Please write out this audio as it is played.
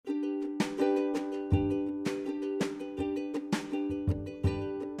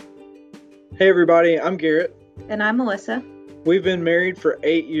Hey everybody, I'm Garrett. And I'm Melissa. We've been married for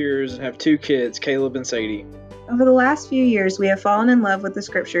 8 years and have 2 kids, Caleb and Sadie. Over the last few years, we have fallen in love with the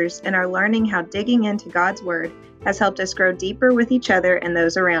scriptures and are learning how digging into God's Word has helped us grow deeper with each other and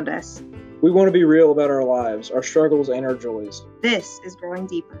those around us. We want to be real about our lives, our struggles, and our joys. This is Growing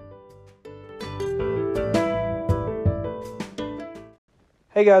Deeper.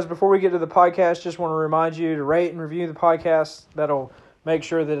 Hey guys, before we get to the podcast, just want to remind you to rate and review the podcast. That'll make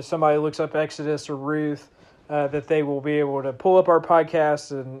sure that if somebody looks up Exodus or Ruth, that they will be able to pull up our podcast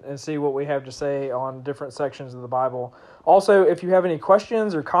and see what we have to say on different sections of the Bible. Also, if you have any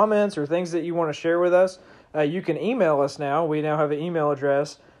questions or comments or things that you want to share with us, you can email us now. We now have an email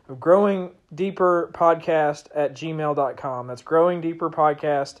address of growingdeeperpodcast@gmail.com. That's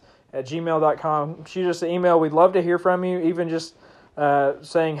growingdeeperpodcast@gmail.com. Shoot us an email. We'd love to hear from you, even just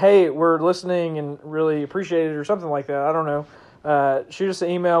saying, hey, we're listening and really appreciate it or something like that. I don't know. Shoot us an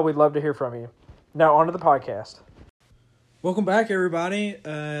email. We'd love to hear from you. Now, on to the podcast. Welcome back, everybody.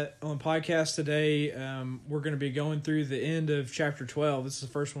 On podcast today, we're going to be going through the end of chapter 12. This is the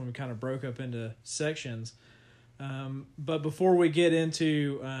first one we kind of broke up into sections. But before we get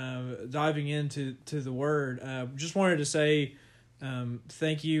into diving into the Word, just wanted to say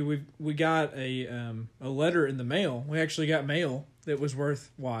thank you. We got a letter in the mail. We actually got mail that was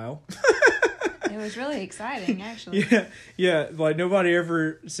worthwhile. It was really exciting, actually. Yeah. Like nobody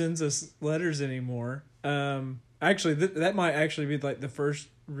ever sends us letters anymore. Actually, that might actually be like the first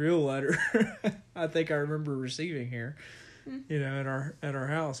real letter I think I remember receiving here. You know, at our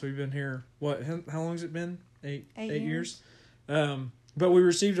house. We've been here. What? How long has it been? Eight years. But we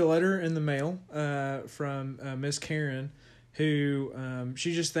received a letter in the mail from Miss Karen, who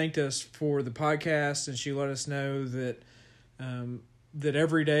she just thanked us for the podcast, and she let us know that that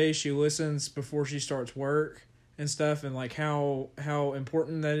every day she listens before she starts work and stuff, and like how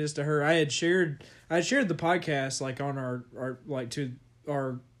important that is to her. I had shared the podcast like on our like to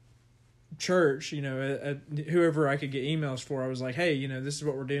our church, you know, at whoever I could get emails for. I was like, hey, you know, this is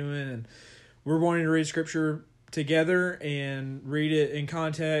what we're doing, and we're wanting to read scripture together and read it in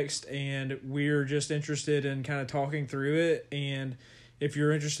context, and we're just interested in kind of talking through it. And if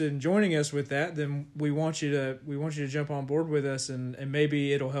you're interested in joining us with that, then we want you to jump on board with us, and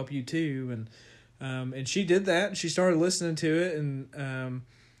maybe it'll help you too. And she did that. She started listening to it, and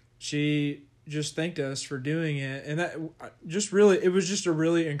she just thanked us for doing it. And that it was just a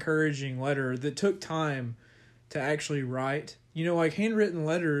really encouraging letter that took time to actually write. You know, like handwritten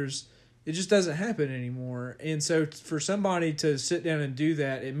letters, it just doesn't happen anymore. And so for somebody to sit down and do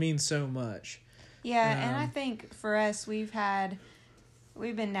that, it means so much. Yeah, and I think for us, we've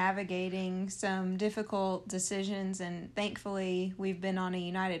been navigating some difficult decisions, and thankfully we've been on a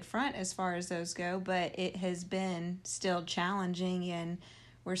united front as far as those go, but it has been still challenging, and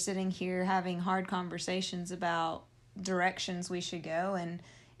we're sitting here having hard conversations about directions we should go,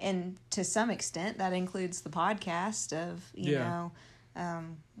 and to some extent that includes the podcast of, you know,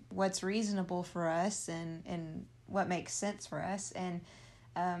 what's reasonable for us and what makes sense for us. And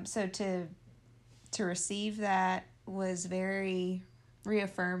so to receive that was very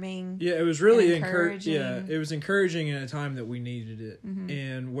reaffirming. Yeah, it was really encouraging. Yeah, it was encouraging in a time that we needed it. Mm-hmm.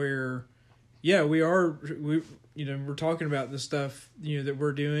 And where, yeah, we're talking about the stuff, you know, that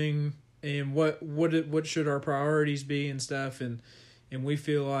we're doing, and what should our priorities be and stuff, and we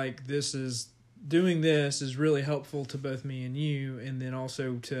feel like doing this is really helpful to both me and you, and then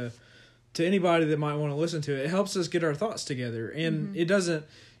also to anybody that might want to listen to it. It helps us get our thoughts together, and it doesn't,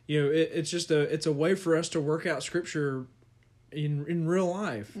 you know, it's a way for us to work out scripture in real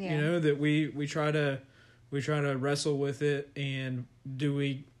life. Yeah. You know, that we try to wrestle with it, and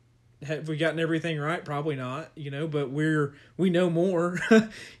have we gotten everything right? Probably not, you know, but we know more.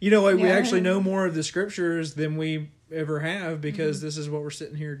 You know, like we actually know more of the scriptures than we ever have, because this is what we're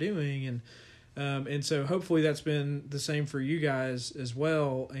sitting here doing, and so hopefully that's been the same for you guys as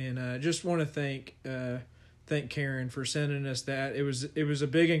well. And just want to thank Karen for sending us that. It was a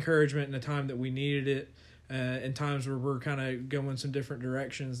big encouragement in a time that we needed it, in times where we're kind of going some different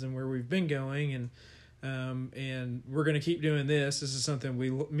directions than where we've been going, and we're going to keep doing this. This is something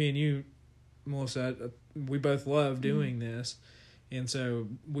me and you, Melissa, we both love doing this, and so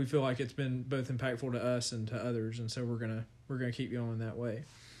we feel like it's been both impactful to us and to others, and so we're gonna keep going that way.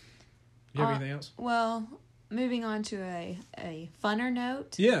 Do you have anything else? Well, moving on to a funner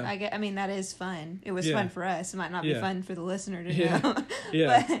note. Yeah. I mean, that is fun. It was fun for us. It might not be fun for the listener to know.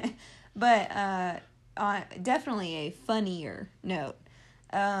 Yeah. But definitely a funnier note.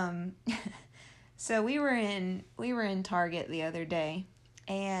 So we were in Target the other day,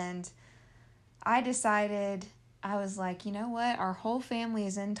 and I decided, I was like, you know what? Our whole family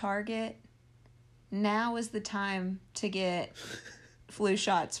is in Target. now is the time to get flu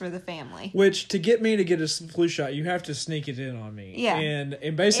shots for the family. Which, to get me to get a flu shot, you have to sneak it in on me. Yeah.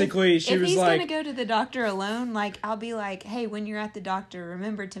 And basically, she was like... If he's going to go to the doctor alone, like, I'll be like, hey, when you're at the doctor,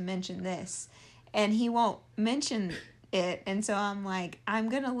 remember to mention this. And he won't mention it. And so I'm like, I'm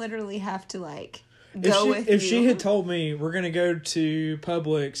going to literally have to, like, go with you. If she had told me, we're going to go to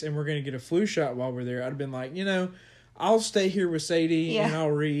Publix and we're going to get a flu shot while we're there, I'd have been like, I'll stay here with Sadie and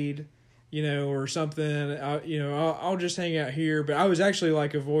I'll read... or something, I'll just hang out here. But I was actually,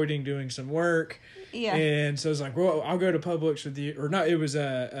 like, avoiding doing some work. Yeah. And so I was like, well, I'll go to Publix with you. Or not, it was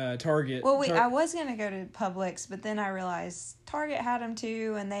a Target. Well, I was going to go to Publix, but then I realized Target had them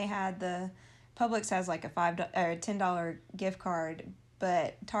too, and they had Publix has, like, a $10 gift card,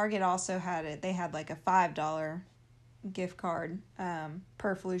 but Target also had it. They had, like, a $5 gift card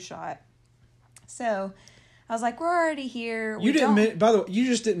per flu shot. So... I was like, we're already here. By the way, you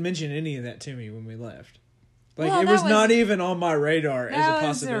just didn't mention any of that to me when we left. Like, it was not even on my radar as a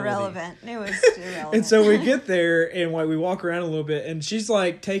possibility. It was irrelevant. And so we get there, and we walk around a little bit, and she's,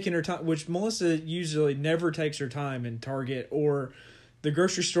 like, taking her time, which Melissa usually never takes her time in Target or the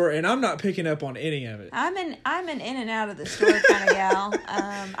grocery store, and I'm not picking up on any of it. I'm an in and out of the store kind of gal.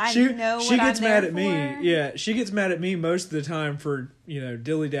 She gets mad at me. Yeah, she gets mad at me most of the time for,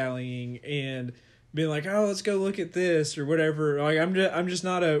 dilly-dallying and... being like, oh, let's go look at this or whatever. Like, I'm just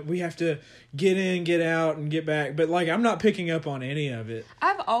not we have to get in, get out, and get back. But, like, I'm not picking up on any of it.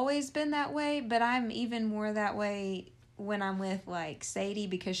 I've always been that way, but I'm even more that way when I'm with, like, Sadie,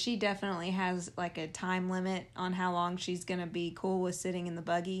 because she definitely has, like, a time limit on how long she's going to be cool with sitting in the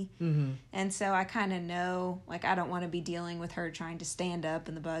buggy. Mm-hmm. And so I kind of know, like, I don't want to be dealing with her trying to stand up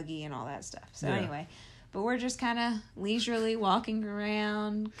in the buggy and all that stuff. So anyway... But we're just kind of leisurely walking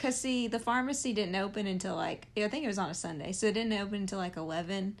around. Because, see, the pharmacy didn't open until, like... I think it was on a Sunday. So it didn't open until, like,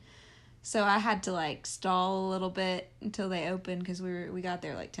 11. So I had to, like, stall a little bit until they opened. Because we got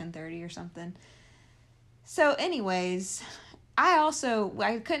there, like, 10:30 or something. So, anyways...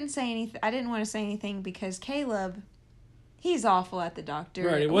 I couldn't say anything... I didn't want to say anything because Caleb... He's awful at the doctor.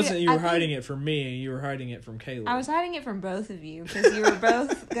 Right, it wasn't you were hiding it from me. You were hiding it from Caleb. I was hiding it from both of you. Because you were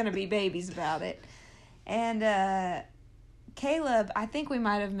both going to be babies about it. And Caleb, I think we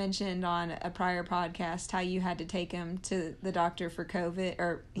might have mentioned on a prior podcast how you had to take him to the doctor for COVID,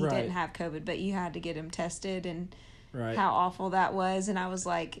 or he didn't have COVID, but you had to get him tested and how awful that was. And I was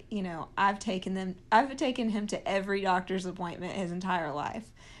like, I've taken him to every doctor's appointment his entire life.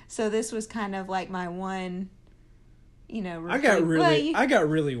 So this was kind of like my one, I got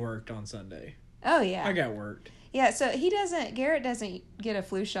really worked on Sunday. Oh yeah. I got worked. Yeah, so Garrett doesn't get a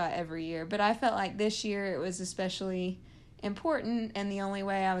flu shot every year, but I felt like this year it was especially important, and the only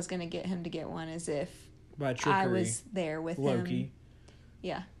way I was going to get him to get one is if I was there with Walky. him.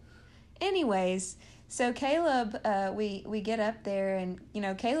 Yeah. Anyways, so Caleb, we get up there, and,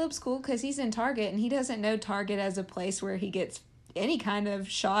 Caleb's cool because he's in Target, and he doesn't know Target as a place where he gets any kind of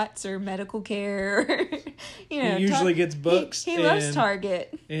shots or medical care. He usually gets books. He loves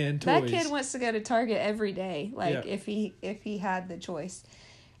Target and toys. That kid wants to go to Target every day, if he had the choice.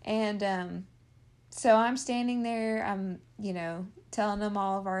 And so I'm standing there, I'm telling him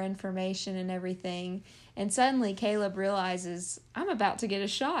all of our information and everything, and suddenly Caleb realizes I'm about to get a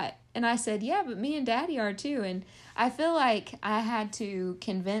shot. And I said, yeah, but me and Daddy are too. And I feel like I had to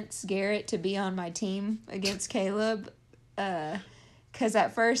convince Garrett to be on my team against Caleb. Because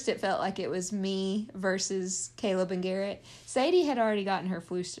at first it felt like it was me versus Caleb and Garrett. Sadie had already gotten her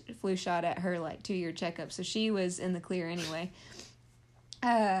flu shot at her 2-year checkup, so she was in the clear anyway.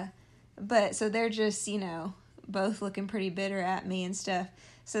 But so they're just both looking pretty bitter at me and stuff.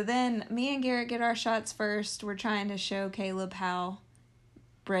 So then me and Garrett get our shots first. We're trying to show Caleb how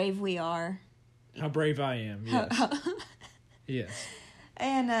brave we are. How brave I am. Yes. Yes.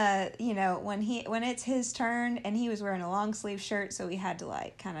 And, when it's his turn, and he was wearing a long sleeve shirt, so we had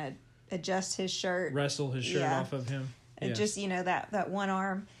to, kind of adjust his shirt. Wrestle his shirt off of him. Yes. Just, that one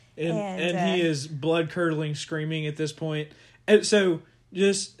arm. And he is blood-curdling, screaming at this point. And so,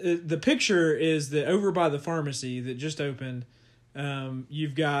 just, the picture is that over by the pharmacy that just opened,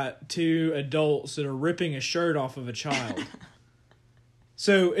 you've got 2 adults that are ripping a shirt off of a child.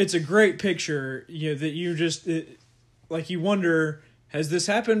 So, it's a great picture, that you just, you wonder... Has this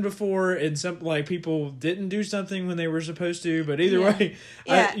happened before? And some people didn't do something when they were supposed to, but either way,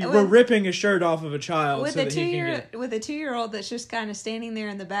 we're ripping a shirt off of a child with a 2-year-old that's just kind of standing there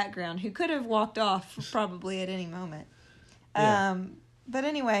in the background who could have walked off probably at any moment. Yeah. But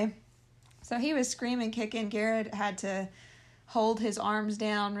anyway, so he was screaming, kicking. Garrett had to hold his arms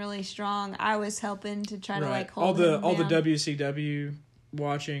down really strong. I was helping to try to hold him down. All the WCW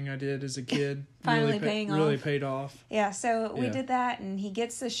watching I did as a kid. Finally paying off. Really paid off. Yeah, so we did that, and he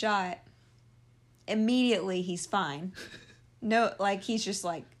gets the shot. Immediately, he's fine. No, like, he's just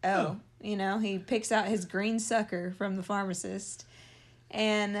like, he picks out his green sucker from the pharmacist.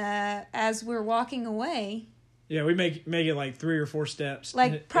 And as we're walking away... Yeah, we make it like 3 or 4 steps.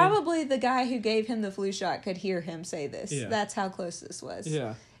 Like, probably the guy who gave him the flu shot could hear him say this. Yeah. That's how close this was.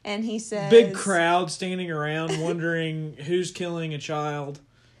 Yeah. And he says... Big crowd standing around wondering who's killing a child.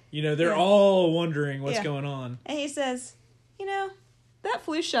 They're all wondering what's going on. And he says, that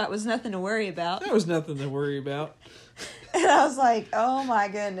flu shot was nothing to worry about. That was nothing to worry about. And I was like, oh my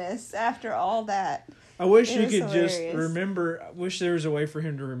goodness, after all that. I wish you could hilarious. Just remember, I wish there was a way for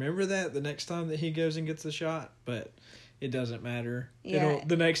him to remember that the next time that he goes and gets the shot, but it doesn't matter. Yeah.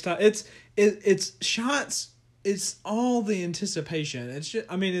 The next time, it's shots, it's all the anticipation. It's just,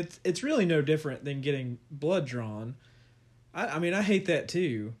 it's really no different than getting blood drawn. I hate that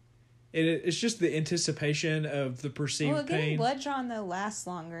too. It's just the anticipation of the perceived pain. Getting blood drawn, though, lasts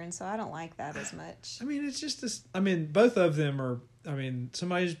longer, and so I don't like that as much. It's just this... both of them are...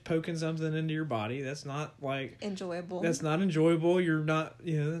 somebody's poking something into your body. That's not, like... enjoyable. That's not enjoyable. You're not...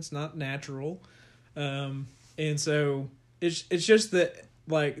 that's not natural. And so, it's just that,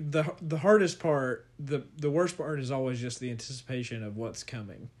 like, the hardest part, the worst part is always just the anticipation of what's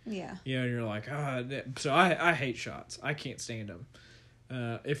coming. Yeah. You're like, so I hate shots. I can't stand them.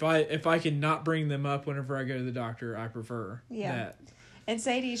 If I can not bring them up whenever I go to the doctor, I prefer that. And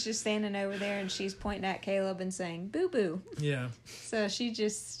Sadie's just standing over there, and she's pointing at Caleb and saying, boo boo. Yeah. So she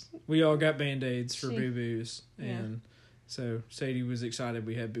just... We all got Band-Aids for boo-boos. And so Sadie was excited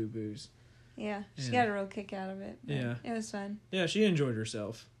we had boo-boos. Yeah. She got a real kick out of it. Yeah. It was fun. Yeah, she enjoyed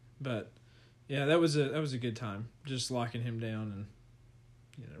herself. But, yeah, that was a good time. Just locking him down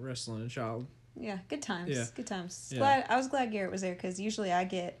and, wrestling a child. Yeah, good times. Yeah. Good times. Yeah. I was glad Garrett was there, because usually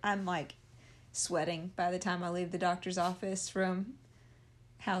I'm like sweating by the time I leave the doctor's office from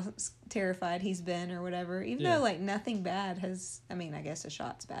how terrified he's been or whatever. Even though like nothing bad has, I guess a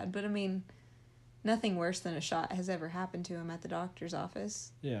shot's bad, but nothing worse than a shot has ever happened to him at the doctor's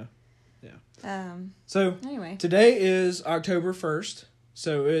office. Yeah. So anyway, today is October 1st,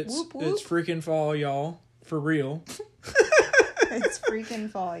 so it's whoop, whoop. It's freaking fall, y'all, for real. It's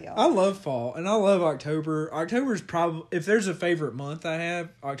freaking fall, y'all. I love fall, and I love October. October's probably, if there's a favorite month I have,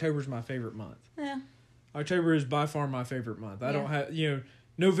 October's my favorite month. Yeah. October is by far my favorite month. I don't have,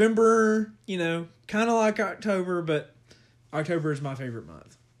 November, kind of like October, but October is my favorite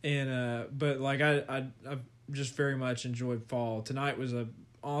month. And, but like I just very much enjoyed fall. Tonight was an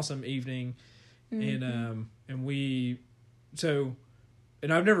awesome evening. Mm-hmm.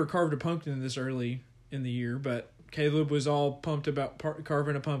 And I've never carved a pumpkin this early in the year, but Caleb was all pumped about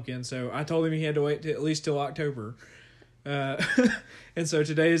carving a pumpkin, so I told him he had to wait at least till October. And so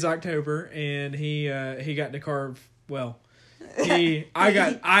today is October, and he got to carve. Well, I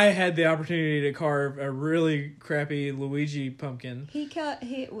had the opportunity to carve a really crappy Luigi pumpkin.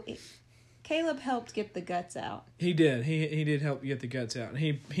 Caleb helped get the guts out. He did. He did help get the guts out, and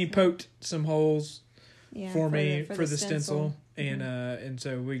he poked some holes for me for the stencil. And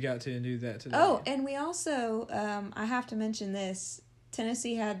so we got to do that today. Oh, and we also, I have to mention this.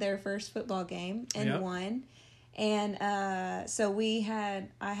 Tennessee had their first football game and won. And so I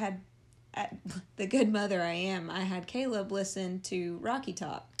had, the good mother I am, I had Caleb listen to Rocky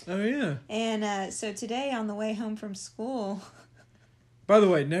Top. Oh, yeah. And so today on the way home from school... By the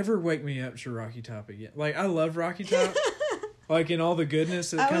way, never wake me up to Rocky Top again. Like, I love Rocky Top. Like, in all the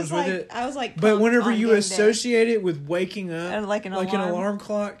goodness that comes with it. I was like, but whenever you associate it with waking up, like an alarm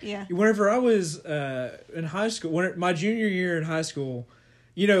clock. Yeah. Whenever I was in high school, my junior year in high school,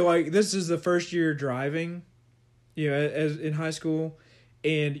 like, this is the first year driving, as in high school,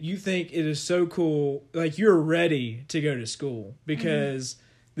 and you think it is so cool. Like, you're ready to go to school because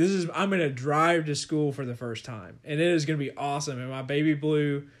I'm going to drive to school for the first time, and it is going to be awesome. In my baby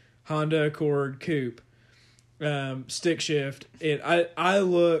blue Honda Accord coupe. Stick shift, and I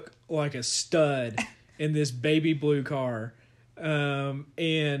look like a stud in this baby blue car,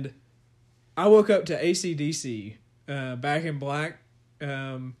 and I woke up to AC/DC, Back in Black,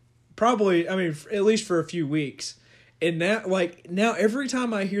 probably, at least for a few weeks, and now every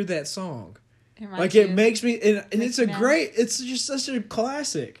time I hear that song, it makes me, and it's it's just such a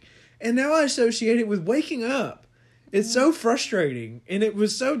classic, and now I associate it with waking up. It's so frustrating, and it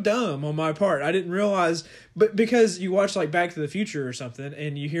was so dumb on my part. I didn't realize, but because you watch like Back to the Future or something,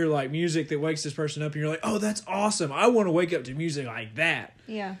 and you hear like music that wakes this person up, and you're like, "Oh, that's awesome! I want to wake up to music like that."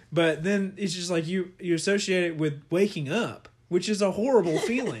 Yeah. But then it's just like you associate it with waking up, which is a horrible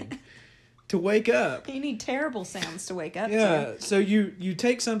feeling. to wake up. You need terrible sounds to wake up to. Yeah, so you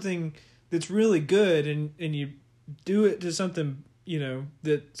take something that's really good and you do it to something,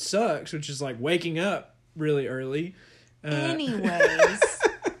 that sucks, which is like waking up really early. Anyways,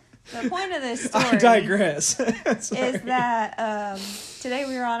 the point of this story I digress. is that today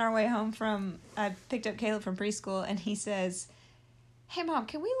we were on our way home I picked up Caleb from preschool, and he says, "Hey, Mom,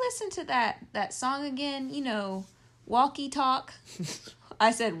 can we listen to that song again? Walky Talk?"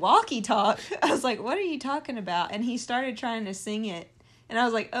 I said, "Walky Talk?" I was like, "What are you talking about?" And he started trying to sing it. And I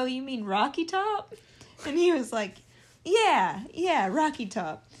was like, "Oh, you mean Rocky Top?" And he was like, yeah, Rocky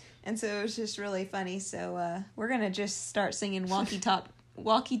Top. And so it was just really funny. So we're going to just start singing Walky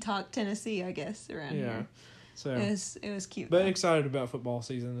Talk Tennessee, I guess, around here. So it was cute. But excited about football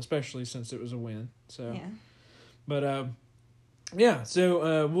season, especially since it was a win. So yeah. But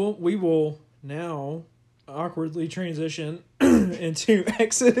so we will now awkwardly transition into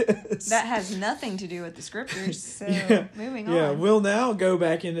Exodus. That has nothing to do with the scriptures. So moving on. Yeah, we'll now go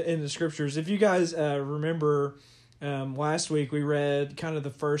back into the scriptures. If you guys remember, last week we read kind of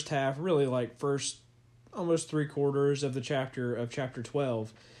the first half, really like first almost 3/4 of the chapter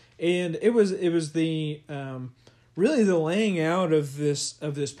 12, and it was the really the laying out of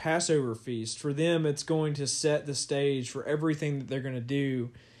this Passover feast. For them, it's going to set the stage for everything that they're going to do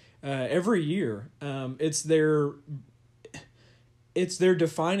every year. It's their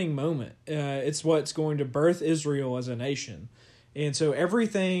defining moment. It's what's going to birth Israel as a nation. And so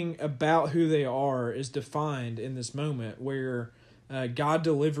everything about who they are is defined in this moment where God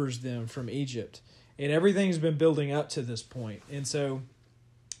delivers them from Egypt. And everything's been building up to this point. And so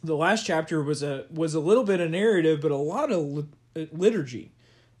the last chapter was a little bit of narrative, but a lot of liturgy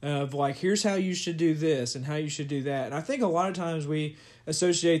of like, here's how you should do this and how you should do that. And I think a lot of times we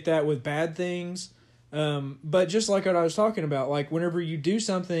associate that with bad things. But just like what I was talking about, like whenever you do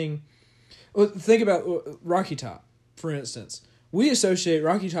something, think about Rocky Top, for instance. We associate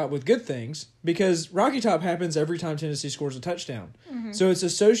Rocky Top with good things because Rocky Top happens every time Tennessee scores a touchdown. Mm-hmm. So it's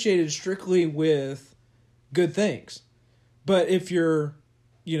associated strictly with good things. But if you're,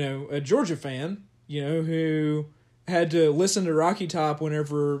 a Georgia fan, who had to listen to Rocky Top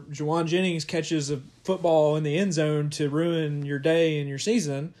whenever Juwan Jennings catches a football in the end zone to ruin your day and your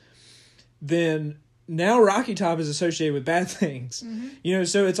season, then now Rocky Top is associated with bad things. Mm-hmm.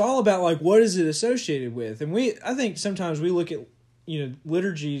 So it's all about like, what is it associated with? And I think sometimes we look at,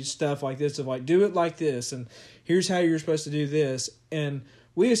 liturgy stuff like this of like, do it like this, and here's how you're supposed to do this. And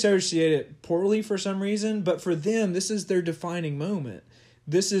we associate it poorly for some reason, but for them, this is their defining moment.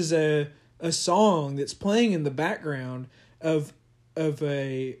 This is a song that's playing in the background of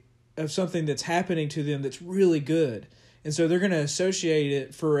something that's happening to them that's really good. And so they're going to associate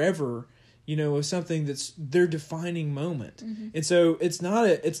it forever, with something that's their defining moment. Mm-hmm. And so it's not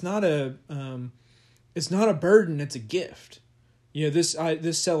a burden, it's a gift.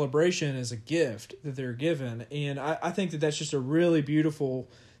 This celebration is a gift that they're given. And I think that that's just a really beautiful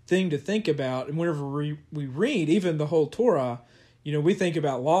thing to think about. And whenever we read even the whole Torah, we think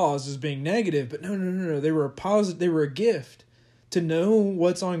about laws as being negative, but no. They were they were a gift to know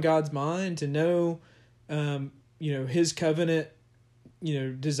what's on God's mind, to know, His covenant,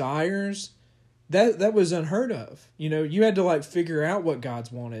 desires. That was unheard of. You had to like figure out what God's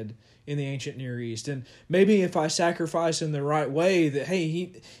wanted in the ancient Near East, and maybe if I sacrifice in the right way, that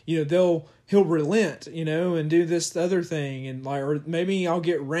hey, he'll relent, and do this other thing, and like, or maybe I'll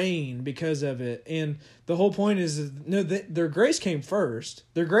get rain because of it. And the whole point is, no, their grace came first.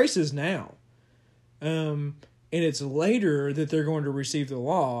 Their grace is now, and it's later that they're going to receive the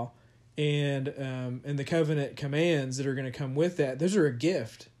law, and the covenant commands that are going to come with that. Those are a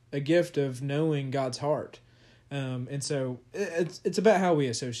gift of knowing God's heart. And so it's about how we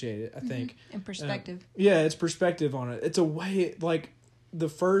associate it, I think. And perspective. It's perspective on it. It's a way, like the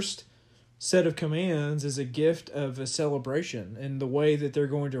first set of commands is a gift of a celebration and the way that they're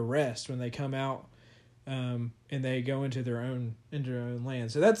going to rest when they come out and they go into their own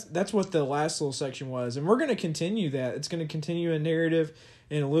land. So that's what the last little section was. And we're going to continue that. It's going to continue a narrative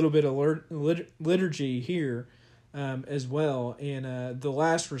and a little bit of liturgy here as well. And the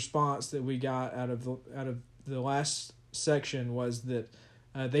last response that we got out of the last section was that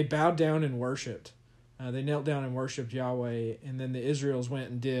they bowed down and worshipped. They knelt down and worshipped Yahweh, and then the Israelites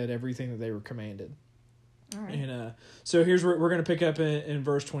went and did everything that they were commanded. All right. And so here's where we're going to pick up in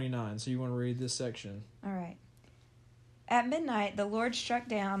verse 29. So you want to read this section? All right. At midnight, the Lord struck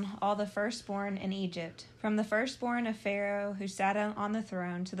down all the firstborn in Egypt, from the firstborn of Pharaoh who sat on the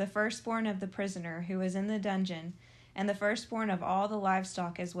throne to the firstborn of the prisoner who was in the dungeon, and the firstborn of all the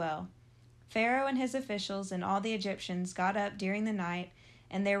livestock as well. Pharaoh and his officials and all the Egyptians got up during the night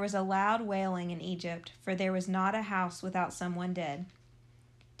and there was a loud wailing in Egypt, for there was not a house without someone dead.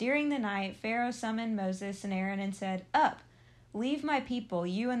 During the night, Pharaoh summoned Moses and Aaron and said, "Up, leave my people,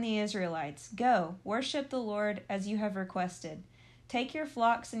 you and the Israelites. Go, worship the Lord as you have requested. Take your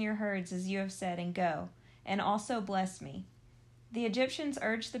flocks and your herds as you have said, and go, and also bless me." The Egyptians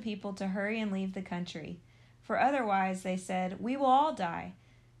urged the people to hurry and leave the country, for otherwise, they said, "We will all die."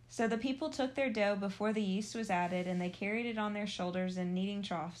 So the people took their dough before the yeast was added, and they carried it on their shoulders in kneading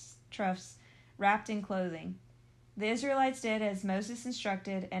troughs, wrapped in clothing. The Israelites did as Moses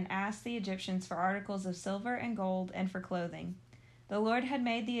instructed, and asked the Egyptians for articles of silver and gold and for clothing. The Lord had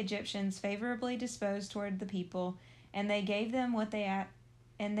made the Egyptians favorably disposed toward the people, and they gave them what they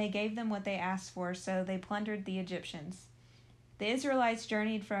asked for, so they plundered the Egyptians. The Israelites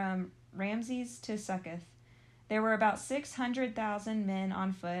journeyed from Ramses to Succoth. There were about 600,000 men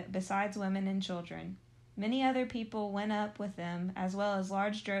on foot, besides women and children. Many other people went up with them, as well as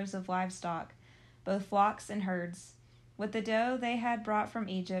large droves of livestock, both flocks and herds. With the dough they had brought from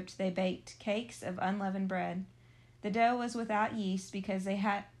Egypt, they baked cakes of unleavened bread. The dough was without yeast, because they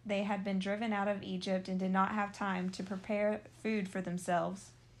had been driven out of Egypt and did not have time to prepare food for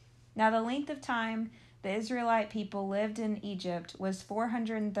themselves. Now the length of time the Israelite people lived in Egypt was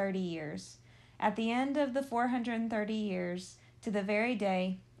 430 years. At the end of the 430 years, to the very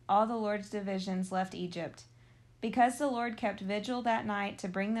day, all the Lord's divisions left Egypt. Because the Lord kept vigil that night to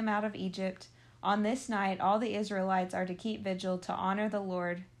bring them out of Egypt, on this night all the Israelites are to keep vigil to honor the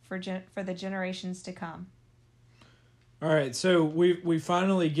Lord for the generations to come. All right, so we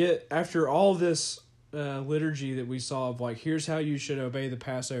finally get, after all this liturgy that we saw of like, here's how you should obey the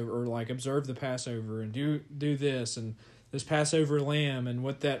Passover, or like observe the Passover and do this and this Passover lamb and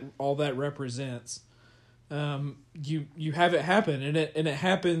what that all that represents. You have it happen, and it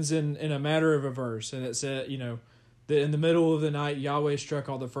happens in a matter of a verse, and it said, that in the middle of the night Yahweh struck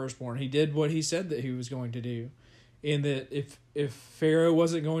all the firstborn. He did what he said that he was going to do, and that if Pharaoh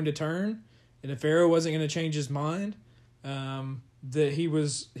wasn't going to turn, and if Pharaoh wasn't going to change his mind, that he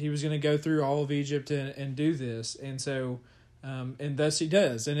was going to go through all of Egypt and do this, and so and thus he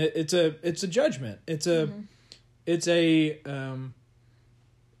does, and it's a judgment. It's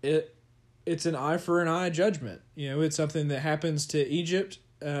an eye for an eye judgment. It's something that happens to Egypt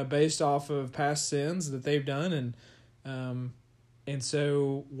based off of past sins that they've done, and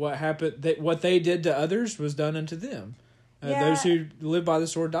so what they did to others was done unto them. Those who live by the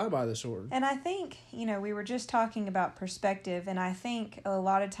sword die by the sword. And I think, we were just talking about perspective, and I think a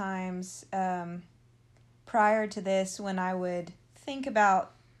lot of times prior to this, when I would think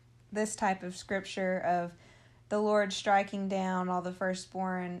about this type of scripture of the Lord striking down all the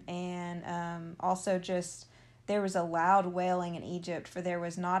firstborn, and also just there was a loud wailing in Egypt, for there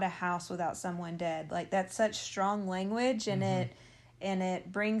was not a house without someone dead. Like, that's such strong language, and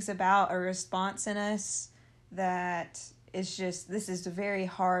it brings about a response in us that is just, this is very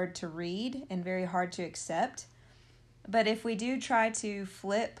hard to read and very hard to accept. But if we do try to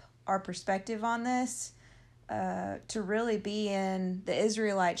flip our perspective on this, to really be in the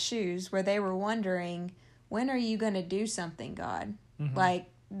Israelite shoes, where they were wondering, when are you going to do something, God? Mm-hmm. Like,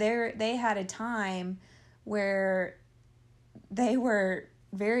 they had a time where they were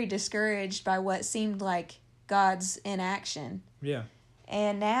very discouraged by what seemed like God's inaction. Yeah.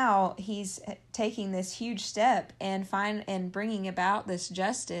 And now he's taking this huge step and bringing about this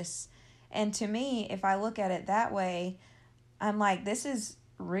justice. And to me, if I look at it that way, I'm like, this is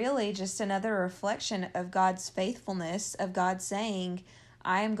really just another reflection of God's faithfulness, of God saying,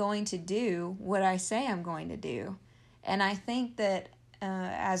 I am going to do what I say I'm going to do. And I think that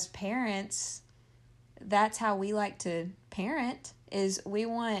as parents, that's how we like to parent, is we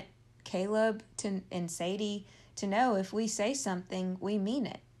want Caleb and Sadie to know, if we say something, we mean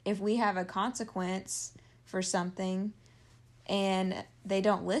it. If we have a consequence for something and they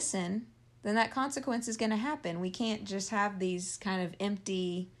don't listen, then that consequence is going to happen. We can't just have these kind of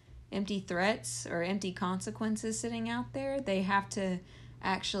empty threats or empty consequences sitting out there. They have to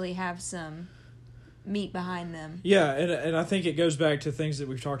actually have some meat behind them. Yeah, and I think it goes back to things that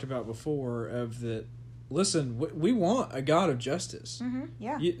we've talked about before, of that, listen, we want a God of justice. Mm-hmm,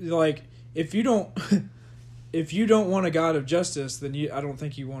 yeah. If you don't want a God of justice, then I don't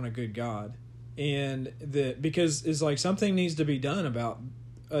think you want a good God. And because it's like something needs to be done about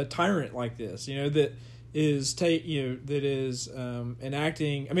a tyrant like this, that is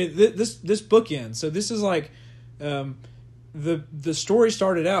enacting. I mean, this bookends. So this is like the story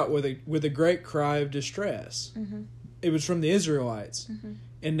started out with a great cry of distress. Mm-hmm. It was from the Israelites, mm-hmm.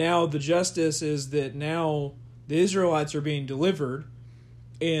 and now the justice is that now the Israelites are being delivered,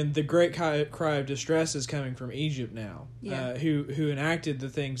 And the great cry of distress is coming from Egypt now, Yeah. Who enacted the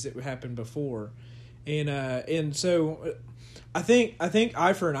things that happened before, and so I think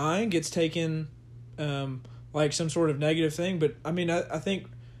eye for an eye gets taken like some sort of negative thing, but I mean I think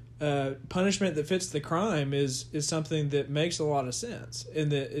punishment that fits the crime is something that makes a lot of sense,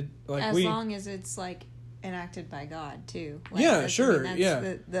 and that it as long as it's like enacted by God too. Like, yeah, sure,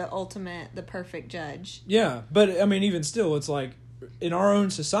 that's the ultimate, the perfect judge. Yeah, but I mean even still, it's like in our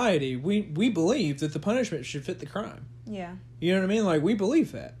own society, we believe that the punishment should fit the crime. Yeah. You know what I mean? Like, we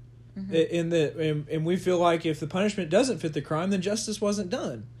believe that. Mm-hmm. And we feel like if the punishment doesn't fit the crime, then justice wasn't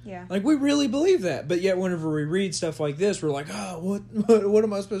done. Yeah. Like, we really believe that. But yet, whenever we read stuff like this, we're like, oh, what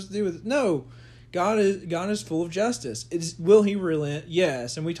am I supposed to do with it? No. God is full of justice. Will he relent?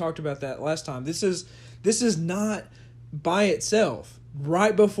 Yes. And we talked about that last time. This is not by itself.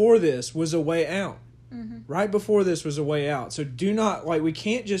 Right before this was a way out. Mm-hmm. Right before this was a way out. So do not, like, we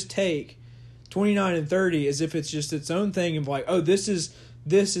can't just take 29 and 30 as if it's just its own thing and be like, oh, this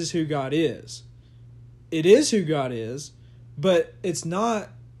is who God is. It is who God is, but it's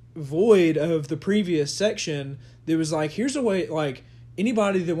not void of the previous section that was like, here's a way, like,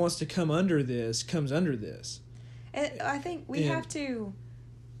 anybody that wants to come under this comes under this. I think we have to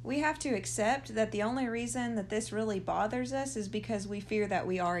accept that the only reason that this really bothers us is because we fear that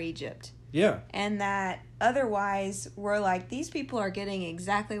we are Egypt. Yeah. And that otherwise we're like, these people are getting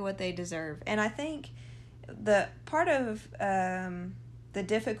exactly what they deserve. And I think the part of the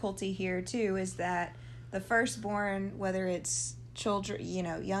difficulty here too is that the firstborn, whether it's children,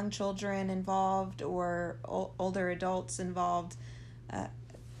 young children involved or older adults involved,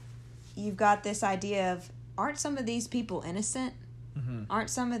 you've got this idea of, aren't some of these people innocent? Mm-hmm. Aren't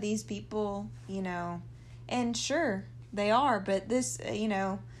some of these people, and sure they are, but this,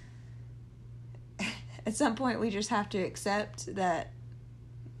 at some point we just have to accept that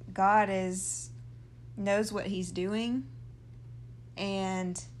God knows what he's doing,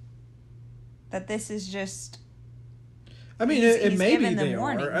 and that this is just, I mean, it maybe they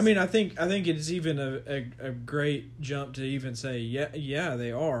warnings. are. I mean, I think it's even a great jump to even say, yeah,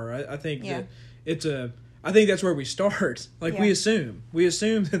 they are. I think that I think that's where we start. Like, we assume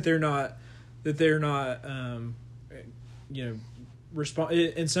that they're not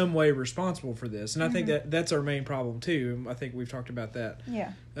in some way responsible for this, and I think that's our main problem too. I think we've talked about that.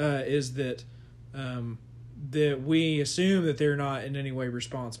 Yeah, is that that we assume that they're not in any way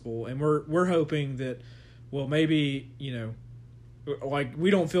responsible, and we're hoping that, well, maybe like,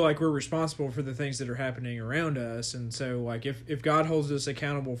 we don't feel like we're responsible for the things that are happening around us, and so like if God holds us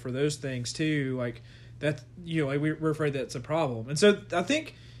accountable for those things too, like that, like we're afraid that's a problem, and so I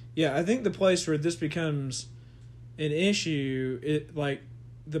think the place where this becomes an issue, like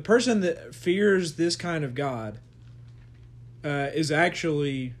the person that fears this kind of God is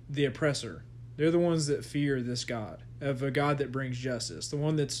actually the oppressor. They're the ones that fear this God, of a God that brings justice, the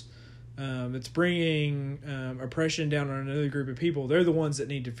one that's bringing oppression down on another group of people. They're the ones that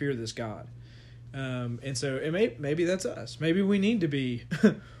need to fear this God, and so maybe that's us. Maybe we need to be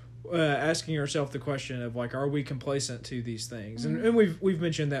asking ourselves the question of, like, are we complacent to these things? Mm-hmm. And we've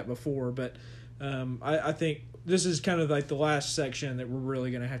mentioned that before, but I think this is kind of like the last section that we're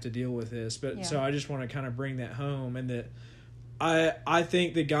really going to have to deal with this. But so I just want to kind of bring that home, and that I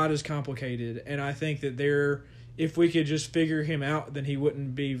think that God is complicated, and I think that if we could just figure him out, then he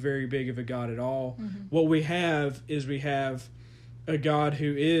wouldn't be very big of a God at all. Mm-hmm. What we have is a God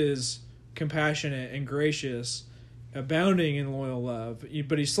who is compassionate and gracious, abounding in loyal love,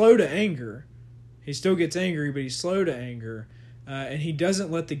 but he's slow to anger. He still gets angry, but he's slow to anger, and he doesn't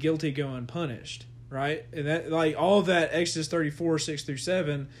let the guilty go unpunished, right? And that, like, all of that, Exodus 34,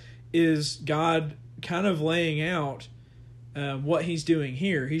 6-7, is God kind of laying out what he's doing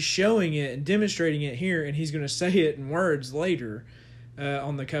here. He's showing it and demonstrating it here, and he's going to say it in words later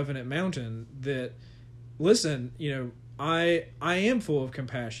on the Covenant Mountain, that, listen, I am full of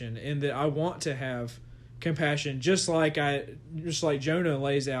compassion, and that I want to have compassion, just like Jonah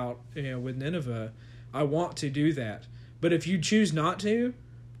lays out, with Nineveh. I want to do that, but if you choose not to,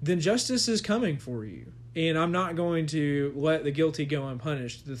 then justice is coming for you, and I'm not going to let the guilty go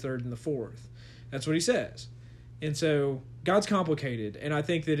unpunished, the third and the fourth. That's what he says. And so God's complicated, and I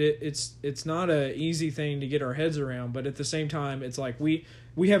think that it's not an easy thing to get our heads around, but at the same time, it's like we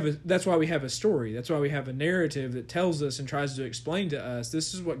have that's why we have a story. That's why we have a narrative that tells us and tries to explain to us,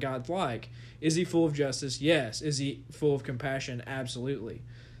 this is what God's like. Is he full of justice? Yes. Is he full of compassion? Absolutely.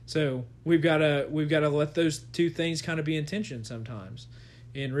 So we've got to let those two things kind of be in tension sometimes,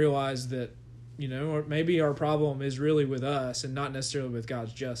 and realize that, or maybe our problem is really with us and not necessarily with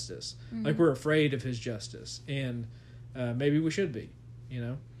God's justice. Mm-hmm. Like, we're afraid of his justice, and maybe we should be.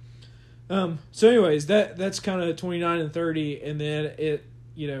 So anyways, that's kind of 29 and 30, and then it,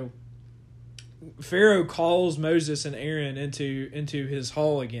 Pharaoh calls Moses and Aaron into his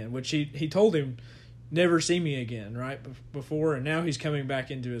hall again, which he told him, never see me again, right, before, and now he's coming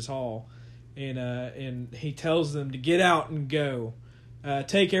back into his hall, and he tells them to get out and go,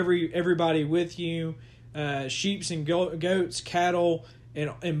 take everybody with you, sheep and goats, cattle,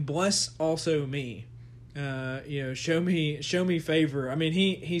 and bless also me. Show me favor. I mean,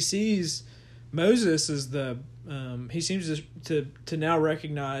 he sees Moses as he seems to now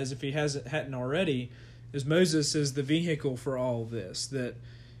recognize, if he hadn't already, as Moses is the vehicle for all of this. That,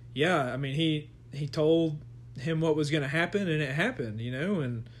 I mean, he told him what was going to happen, and it happened,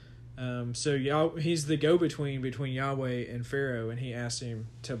 and so he's the go-between between Yahweh and Pharaoh, and he asked him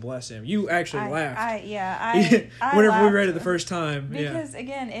to bless him. You actually laughed. I whenever laughed we read it the first time, because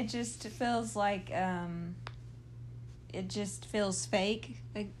again, it just feels like it just feels fake.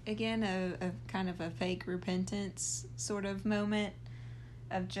 Again, a kind of a fake repentance sort of moment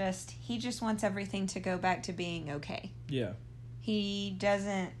of he just wants everything to go back to being okay. Yeah. He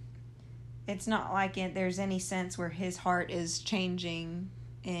doesn't, it's not like there's any sense where his heart is changing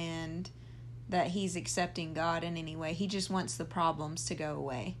and that he's accepting God in any way. He just wants the problems to go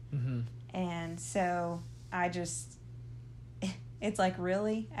away. Mm-hmm. And so it's like,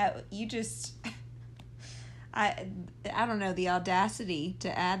 really? I don't know, the audacity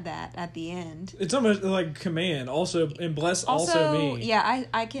to add that at the end. It's almost like command, also, and bless also me. Yeah,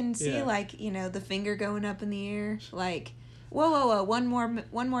 I can see the finger going up in the air, like, whoa, one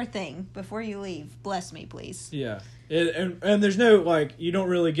more thing before you leave. Bless me, please. Yeah. And there's no, you don't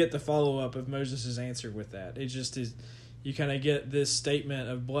really get the follow-up of Moses' answer with that. It just is, you kind of get this statement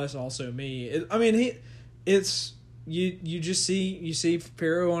of bless also me. You just see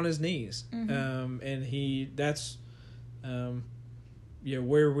Pharaoh on his knees, mm-hmm. And that's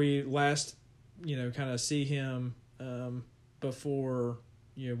where we last kind of see him before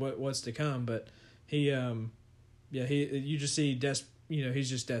what's to come. But you just see he's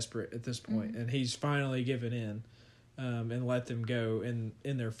just desperate at this point, mm-hmm. and he's finally given in and let them go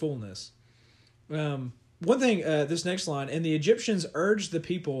in their fullness. One thing, this next line, and the Egyptians urged the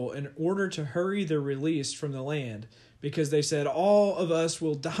people in order to hurry their release from the land, because they said, all of us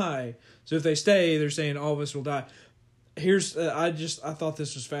will die. So if they stay, they're saying all of us will die. Here's, I thought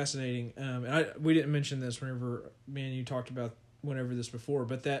this was fascinating. We didn't mention this whenever me and you talked about this before,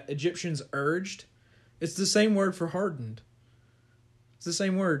 but that Egyptians urged, it's the same word for hardened. It's the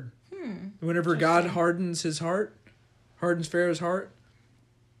same word. Whenever God hardens his heart, hardens Pharaoh's heart,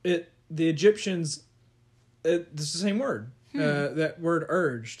 the Egyptians, it's the same word. That word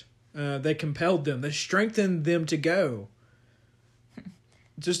urged. They compelled them. They strengthened them to go.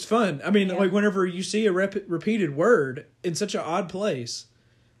 Just fun. I mean, whenever you see a repeated word in such an odd place,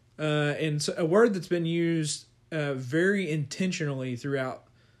 and a word that's been used very intentionally throughout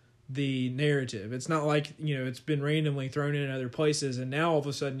the narrative. It's not like, it's been randomly thrown in other places, and now all of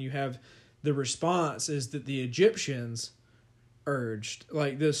a sudden you have the response is that the Egyptians urged,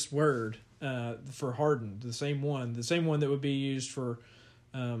 this word for hardened, the same one that would be used for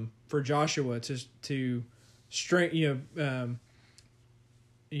Joshua to strengthen,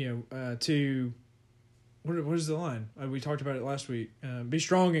 to what is the line? We talked about it last week. Be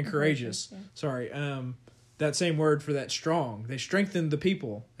strong and courageous. Yeah. Sorry. That same word for that strong. They strengthened the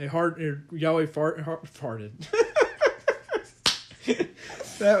people. They Yahweh farted.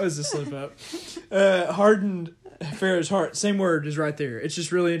 That was a slip up. Hardened Pharaoh's heart. Same word is right there. It's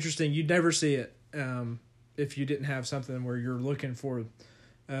just really interesting. You'd never see it if you didn't have something where you're looking for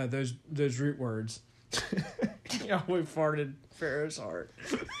those root words. Yahweh farted Pharaoh's heart.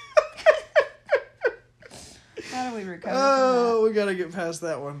 How do we recover from that? We got to get past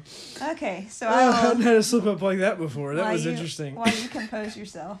that one. Okay, so I hadn't had a slip up like that before. That was interesting. While you compose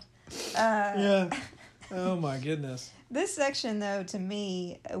yourself. Yeah. Oh my goodness. This section, though, to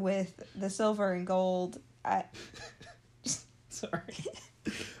me, with the silver and gold, Sorry.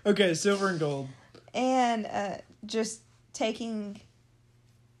 Okay, silver and gold. And just taking,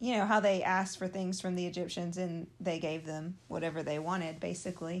 how they asked for things from the Egyptians and they gave them whatever they wanted,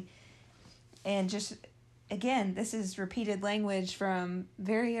 basically. And just, again, this is repeated language from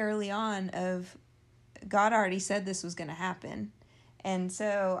very early on of God already said this was going to happen. And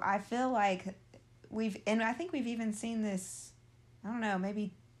so I feel like I think we've even seen this, I don't know,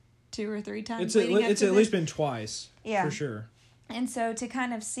 maybe 2 or 3 times. It's at least been twice, for sure. And so to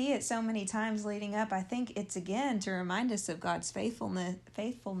kind of see it so many times leading up, I think it's again to remind us of God's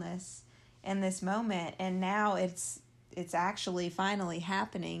faithfulness in this moment. And now it's actually finally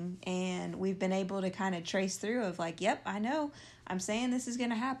happening, and we've been able to kind of trace through of yep, I know I'm saying this is going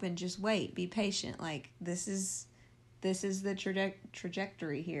to happen. Just wait. Be patient. Like, this is the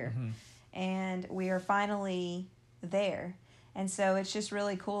trajectory here. And we are finally there. And so it's just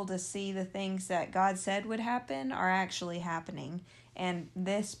really cool to see the things that God said would happen are actually happening. And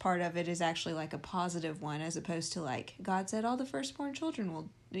this part of it is actually like a positive one, as opposed to like, God said all the firstborn children will,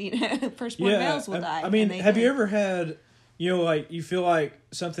 firstborn males will die. I mean, have you ever had, like, you feel like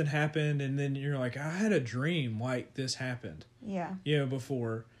something happened and then you're like, I had a dream like this happened. Yeah.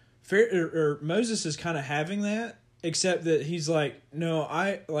 Before. Or Moses is kind of having that, except that he's like, no,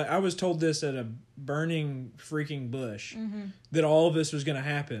 I was told this at a burning freaking bush, that all of this was going to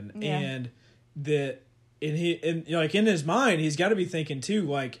happen. Yeah. And that, and like in his mind, he's got to be thinking too,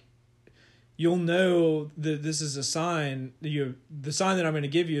 like, you'll know that this is a sign, the sign that I'm going to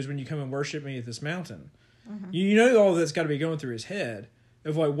give you is when you come and worship me at this mountain. You know, all that's got to be going through his head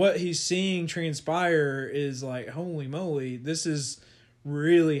of like what he's seeing transpire is like, holy moly, this is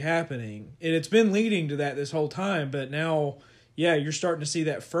really happening. And it's been leading to that this whole time, but now, you're starting to see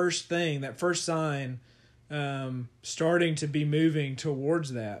that first thing, that first sign, starting to be moving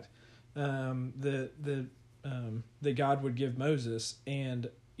towards that, that God would give Moses. And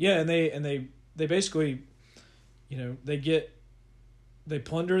they basically, they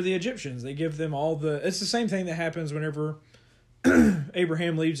plunder the Egyptians. They give them all it's the same thing that happens whenever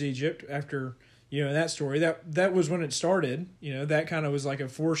Abraham leaves Egypt after, in that story, that was when it started. That kind of was like a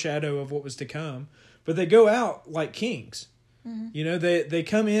foreshadow of what was to come. But they go out like kings. They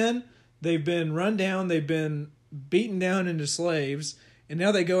come in, they've been run down, they've been beaten down into slaves, and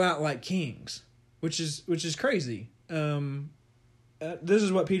now they go out like kings, which is crazy. This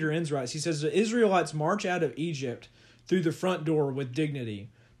is what Peter Enns writes. He says, the Israelites march out of Egypt through the front door with dignity,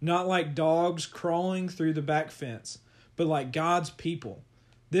 not like dogs crawling through the back fence, but like God's people.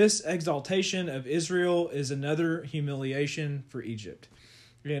 This exaltation of Israel is another humiliation for Egypt.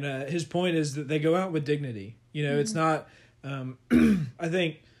 And his point is that they go out with dignity. It's not, I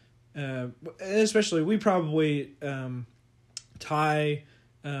think, especially we probably tie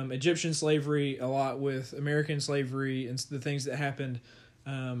Egyptian slavery a lot with American slavery and the things that happened,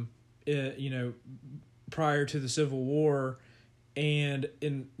 prior to the Civil War. And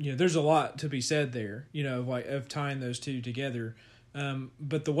there's a lot to be said there, of tying those two together.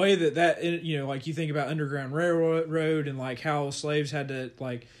 But the way that like you think about Underground Railroad and like how slaves had to,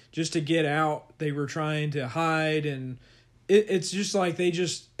 like, just to get out, they were trying to hide, and it's just like they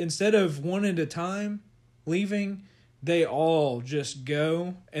just, instead of one at a time leaving, they all just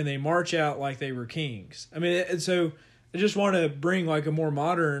go and they march out like they were kings. I mean, and so I just want to bring like a more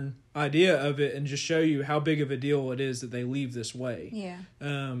modern idea of it and just show you how big of a deal it is that they leave this way. Yeah.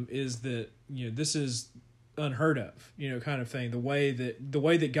 Is that, this is unheard of, kind of thing. The way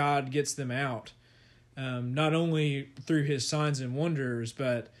that God gets them out, not only through his signs and wonders,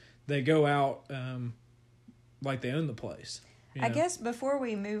 but they go out like they own the place. I guess before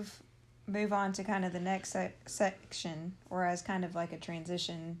we move on to kind of the next section, or as kind of like a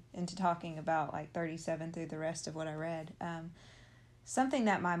transition into talking about like 37 through the rest of what I read, something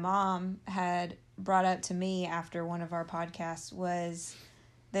that my mom had brought up to me after one of our podcasts was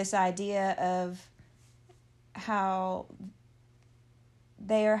this idea of how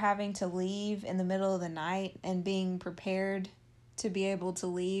they are having to leave in the middle of the night and being prepared to be able to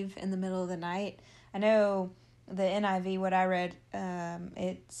leave in the middle of the night. I know the NIV, what I read,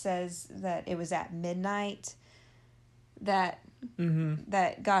 it says that it was at midnight that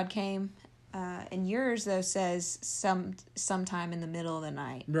that God came. And yours, though, says sometime in the middle of the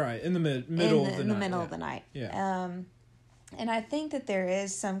night. Right, in the middle of the night. In the middle of the night. Yeah. And I think that there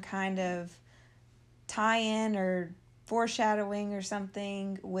is some kind of tie-in or foreshadowing or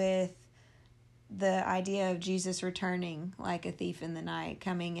something with the idea of Jesus returning like a thief in the night,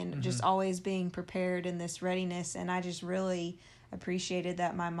 coming and just always being prepared in this readiness. And I just really appreciated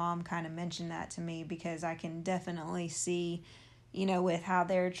that my mom kind of mentioned that to me, because I can definitely see, with how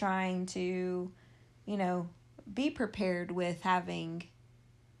they're trying to, be prepared with having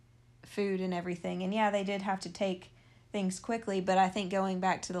food and everything. And they did have to take things quickly, but I think going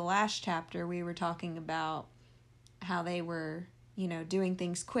back to the last chapter, we were talking about how they were, doing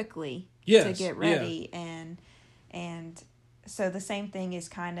things quickly to get ready. Yeah. And so the same thing is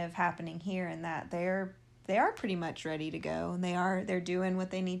kind of happening here, in that they are pretty much ready to go, and they're doing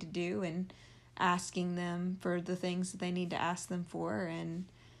what they need to do and asking them for the things that they need to ask them for. And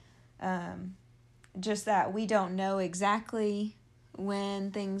just that we don't know exactly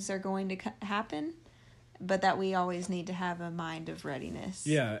when things are going to happen, but that we always need to have a mind of readiness.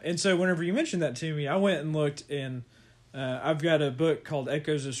 Yeah. And so whenever you mentioned that to me, I went and looked in I've got a book called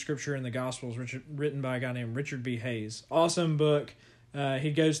Echoes of Scripture in the Gospels, written by a guy named Richard B. Hayes. Awesome book.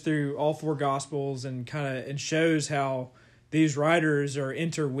 He goes through all 4 Gospels and shows how these writers are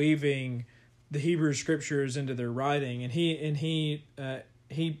interweaving the Hebrew Scriptures into their writing. And he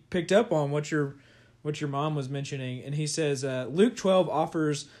picked up on what your mom was mentioning, and he says Luke 12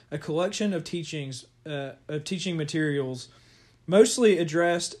 offers a collection of teaching materials, mostly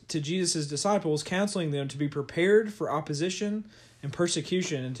addressed to Jesus' disciples, counseling them to be prepared for opposition and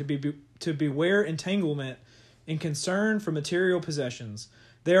persecution, and to beware entanglement and concern for material possessions.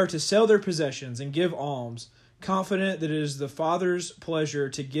 They are to sell their possessions and give alms, confident that it is the Father's pleasure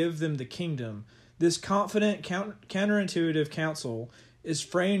to give them the kingdom. This confident, counterintuitive counsel is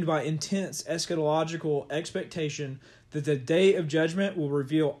framed by intense eschatological expectation that the day of judgment will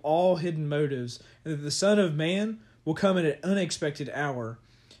reveal all hidden motives, and that the Son of Man will come at an unexpected hour.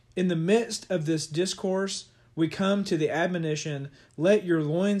 In the midst of this discourse, we come to the admonition, "Let your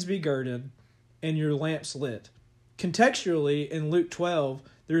loins be girded and your lamps lit." Contextually, in Luke 12,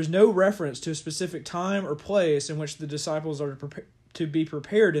 there is no reference to a specific time or place in which the disciples are to be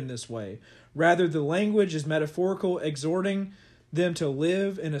prepared in this way. Rather, the language is metaphorical, exhorting them to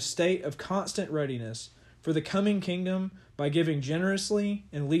live in a state of constant readiness for the coming kingdom by giving generously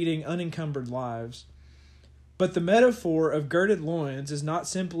and leading unencumbered lives. But the metaphor of girded loins is not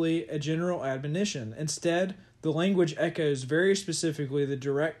simply a general admonition. Instead, the language echoes very specifically the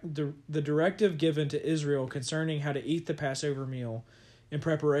directive given to Israel concerning how to eat the Passover meal in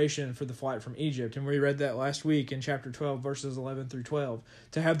preparation for the flight from Egypt. And we read that last week in chapter 12, verses 11 through 12.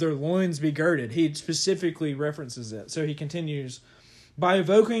 To have their loins be girded. He specifically references it. So he continues, by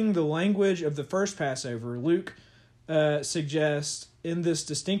evoking the language of the first Passover, Luke suggests in this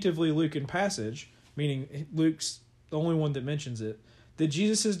distinctively Lucan passage, meaning Luke's the only one that mentions it, that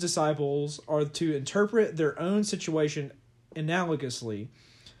Jesus' disciples are to interpret their own situation analogously.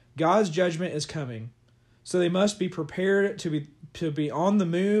 God's judgment is coming, so they must be prepared to be on the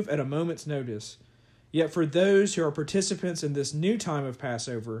move at a moment's notice. Yet for those who are participants in this new time of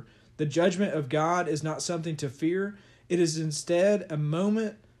Passover, the judgment of God is not something to fear. It is instead a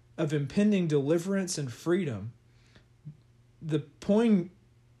moment of impending deliverance and freedom. The poignant.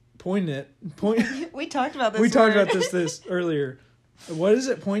 We talked about this. We talked about this earlier. What is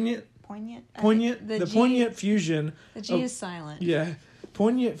it? Poignant. Poignant. The poignant fusion. The G is silent. Yeah,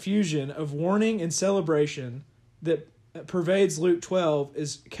 poignant fusion of warning and celebration that pervades Luke 12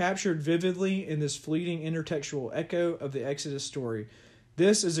 is captured vividly in this fleeting intertextual echo of the Exodus story.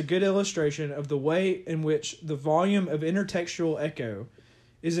 This is a good illustration of the way in which the volume of intertextual echo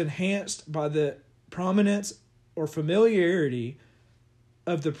is enhanced by the prominence or familiarity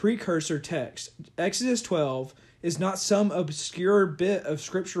of the precursor text. Exodus 12 is not some obscure bit of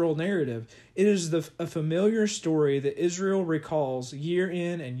scriptural narrative. It is a familiar story that Israel recalls year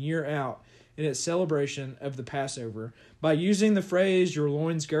in and year out in its celebration of the Passover. By using the phrase, "your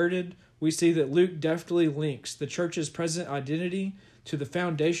loins girded," we see that Luke deftly links the church's present identity to the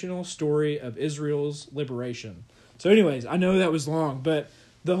foundational story of Israel's liberation. So anyways, I know that was long, but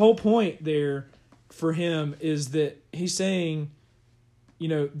the whole point there for him is that he's saying,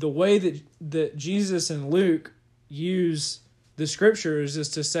 the way that Jesus and Luke use the scriptures is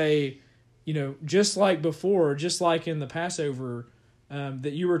to say, just like before, just like in the Passover,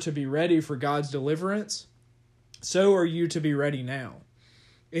 that you were to be ready for God's deliverance, so are you to be ready now.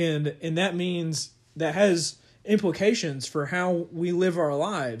 And that means that has implications for how we live our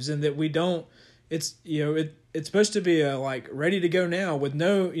lives, and that we don't, it's supposed to be a ready to go now with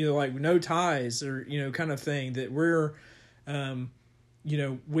no, no ties or, kind of thing, that we're,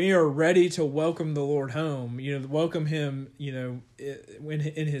 we are ready to welcome the Lord home, welcome him, in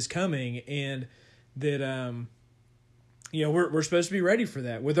his coming, and that, we're supposed to be ready for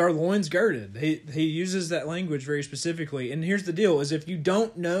that with our loins girded. He uses that language very specifically. And here's the deal, is if you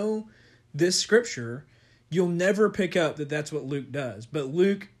don't know this scripture, you'll never pick up that that's what Luke does. But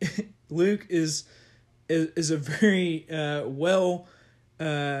Luke is a very,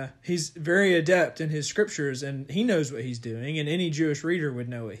 he's very adept in his scriptures, and he knows what he's doing, and any Jewish reader would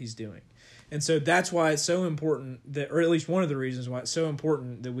know what he's doing. And so that's why it's so important that, or at least one of the reasons why it's so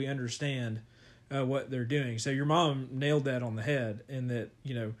important that we understand what they're doing. So your mom nailed that on the head, and that,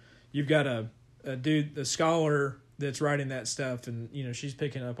 you've got a scholar that's writing that stuff, and, she's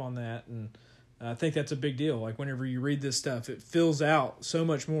picking up on that. And I think that's a big deal. Like, whenever you read this stuff, it fills out so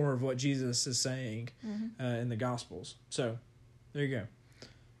much more of what Jesus is saying in the Gospels. So there you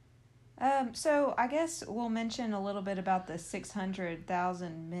go. So I guess we'll mention a little bit about the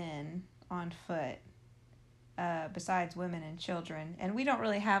 600,000 men on foot, besides women and children. And we don't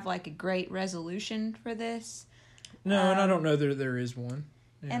really have a great resolution for this. No, and I don't know that there is one.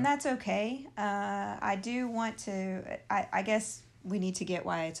 Yeah. And that's okay. I do want to, I guess we need to get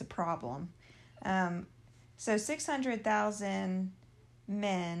why it's a problem. So 600,000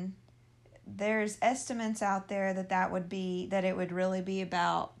 men, there's estimates out there that it would really be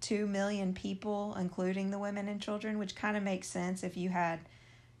about 2 million people, including the women and children, which kind of makes sense. If you had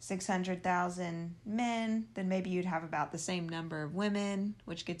 600,000 men, then maybe you'd have about the same number of women,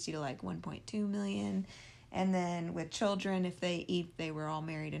 which gets you to like 1.2 million. And then with children, if they were all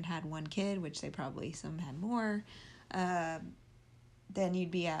married and had one kid, which they probably some had more, then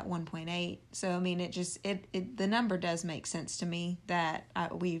you'd be at 1.8. So I mean, the number does make sense to me that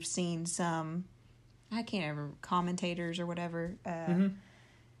we've seen some, I can't ever, commentators or whatever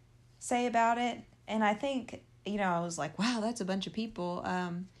say about it, and I think, I was like, wow, that's a bunch of people.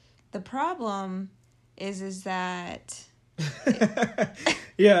 The problem is that.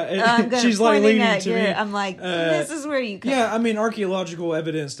 Yeah, she's like leaning to me. I'm like, this is where you come. Yeah, I mean, archaeological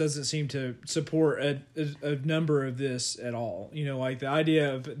evidence doesn't seem to support a number of this at all. Like the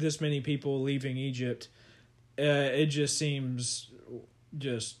idea of this many people leaving Egypt, it just seems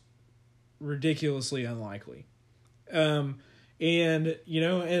just ridiculously unlikely. And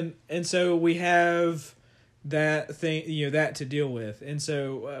so we have that thing, that to deal with. And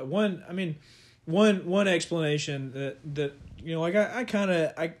so one explanation that like I kind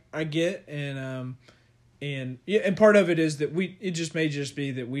of I get, and part of it is that it may just be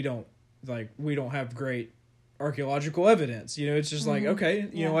that we don't have great archaeological evidence. It's just like, okay,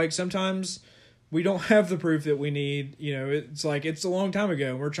 like sometimes we don't have the proof that we need. It's like it's a long time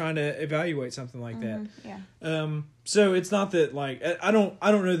ago and we're trying to evaluate something like that. Yeah. So it's not that like I don't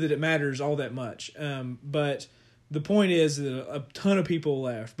know that it matters all that much. But the point is that a ton of people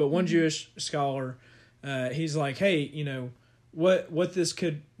left. But one Jewish scholar, he's like, hey, what this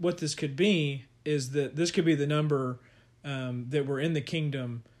could be is that this could be the number that were in the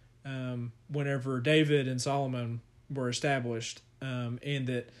kingdom whenever David and Solomon were established, and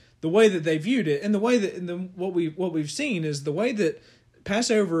that the way that they viewed it, and the way that what we've seen is the way that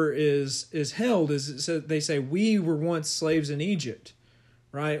Passover is held is they say we were once slaves in Egypt,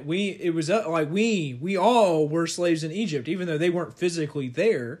 right? We all were slaves in Egypt, even though they weren't physically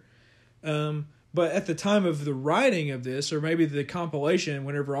there. But at the time of the writing of this, or maybe the compilation,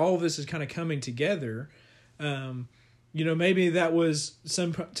 whenever all of this is kind of coming together, maybe that was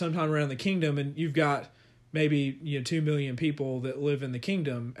sometime around the kingdom, and you've got maybe 2 million people that live in the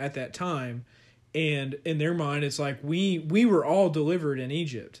kingdom at that time, and in their mind, it's like we were all delivered in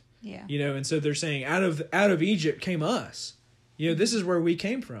Egypt, and so they're saying out of Egypt came us, this is where we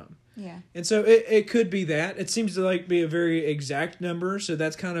came from, and so it could be that. It seems to like be a very exact number, so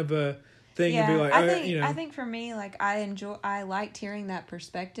that's kind of a thing to be like, I think for me, like I liked hearing that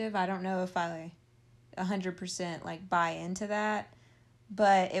perspective. I don't know if I 100% like buy into that,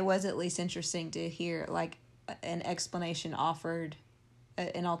 but it was at least interesting to hear like an explanation offered,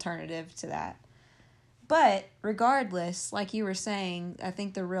 an alternative to that. But regardless, like you were saying, I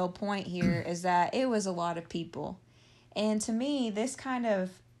think the real point here is that it was a lot of people. And to me, this kind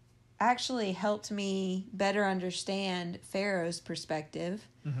of actually helped me better understand Pharaoh's perspective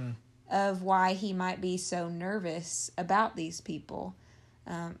of why he might be so nervous about these people.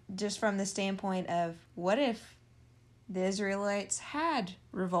 Just from the standpoint of, what if the Israelites had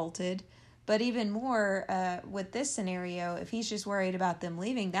revolted? But even more with this scenario, if he's just worried about them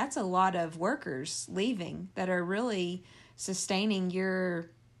leaving, that's a lot of workers leaving that are really sustaining your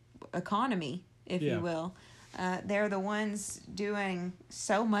economy, if you will. They're the ones doing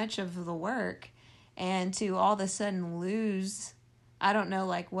so much of the work, and to all of a sudden lose, I don't know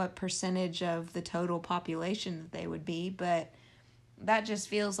like what percentage of the total population that they would be, but that just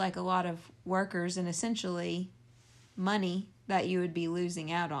feels like a lot of workers and essentially money that you would be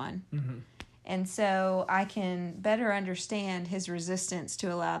losing out on. And so I can better understand his resistance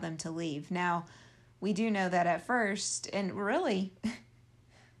to allow them to leave. Now, we do know that at first, and really,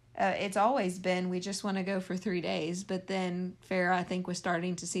 it's always been, we just want to go for 3 days. But then Pharaoh, I think, was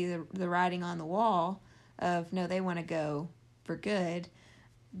starting to see the writing on the wall of, no, they want to go for good.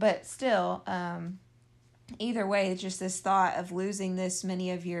 But still, either way, it's just this thought of losing this many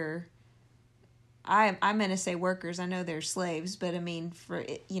of your, I'm going to say workers. I know they're slaves, but I mean, for,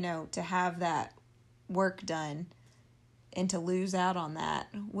 to have that work done and to lose out on that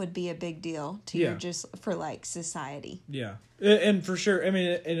would be a big deal to your, just for like society. Yeah. And for sure. I mean,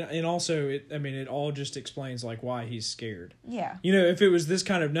 and also it all just explains like why he's scared. Yeah. If it was this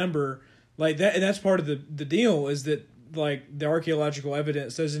kind of number like that, and that's part of the deal is that like the archaeological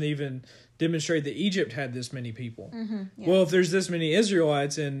evidence doesn't even demonstrate that Egypt had this many people. Yeah. Well, if there's this many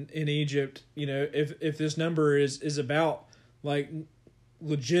Israelites in Egypt, if this number is about like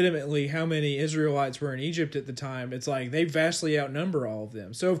legitimately how many Israelites were in Egypt at the time, it's like they vastly outnumber all of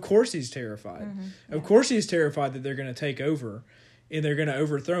them. So of course he's terrified. Of course he's terrified that they're going to take over and they're going to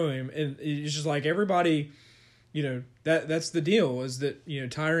overthrow him. And it's just like everybody, that's the deal, is that,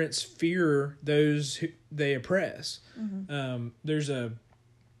 tyrants fear those who they oppress. There's a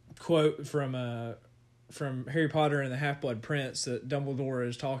quote from Harry Potter and the Half-Blood Prince that Dumbledore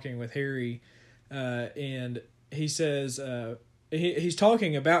is talking with Harry, and he says, he's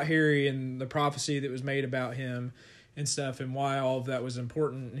talking about Harry and the prophecy that was made about him and stuff and why all of that was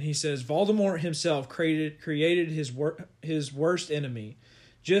important. And he says, Voldemort himself created his worst enemy,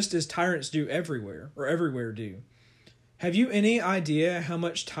 just as tyrants do everywhere do. Have you any idea how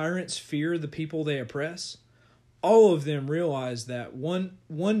much tyrants fear the people they oppress? All of them realize that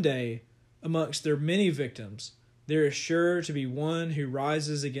one day, amongst their many victims, there is sure to be one who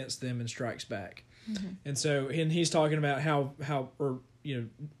rises against them and strikes back. And so, and he's talking about how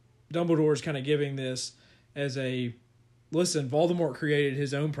Dumbledore's kind of giving this as listen, Voldemort created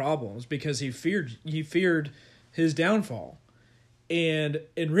his own problems because he feared his downfall. And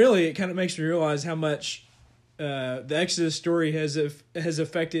really, it kind of makes me realize how much the Exodus story has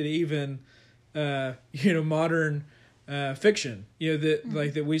affected even modern fiction.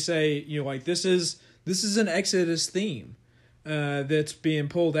 That we say, this is an Exodus theme that's being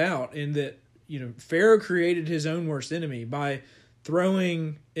pulled out, and that Pharaoh created his own worst enemy by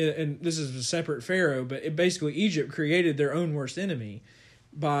throwing, and this is a separate Pharaoh, but basically Egypt created their own worst enemy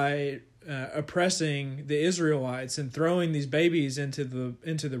by oppressing the Israelites and throwing these babies into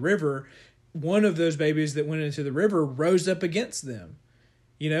the river. One of those babies that went into the river rose up against them.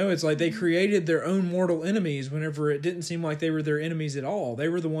 It's like they created their own mortal enemies whenever it didn't seem like they were their enemies at all. They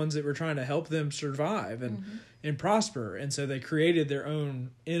were the ones that were trying to help them survive and prosper. And so they created their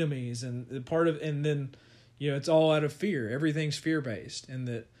own enemies, and then it's all out of fear. Everything's fear-based.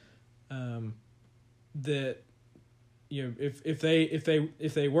 And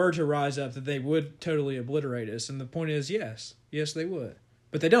if they were to rise up, that they would totally obliterate us. And the point is, yes, they would,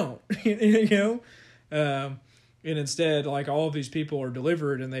 but they don't, and instead, like, all of these people are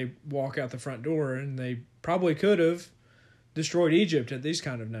delivered and they walk out the front door, and they probably could have destroyed Egypt at these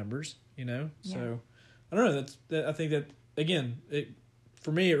kind of numbers, So I don't know. I think that, again,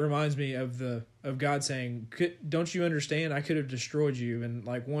 for me, it reminds me of God saying, "Don't you understand? I could have destroyed you in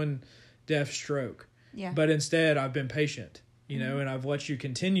like one death stroke. Yeah. But instead, I've been patient, and I've let you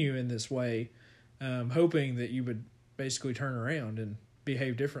continue in this way, hoping that you would basically turn around and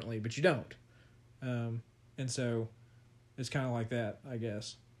behave differently, but you don't." And so it's kind of like that, I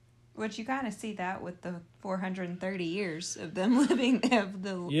guess. Which you kind of see that with the 430 years of them living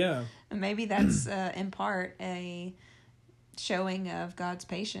Yeah. And maybe that's in part a showing of God's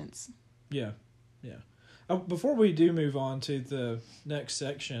patience. Yeah. Before we do move on to the next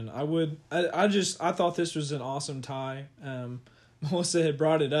section, I thought this was an awesome tie. Melissa had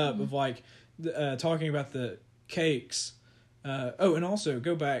brought it up of like talking about the cakes. And also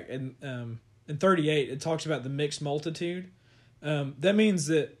go back and in 38 it talks about the mixed multitude. That means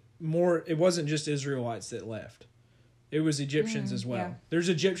that it wasn't just Israelites that left. It was Egyptians as well. Yeah. There's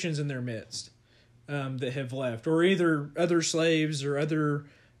Egyptians in their midst that have left, or either other slaves or other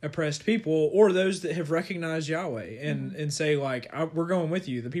oppressed people, or those that have recognized Yahweh and say, like, we're going with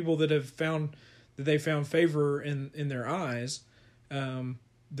you. The people that they found favor in their eyes,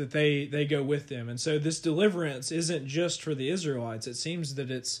 that they go with them. And so this deliverance isn't just for the Israelites. It seems that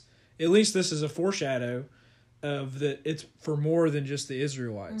at least this is a foreshadow of that it's for more than just the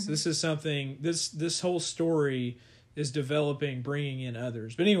Israelites. This is something, this whole story is developing, bringing in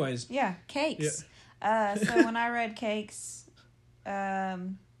others. But anyways. Yeah, cakes. Yeah. So when I read cakes,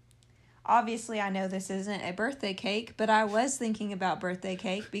 obviously I know this isn't a birthday cake, but I was thinking about birthday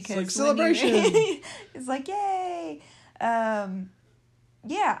cake because it's like celebration. It's like, yay.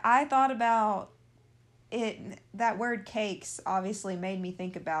 Yeah, I thought about it. That word cakes obviously made me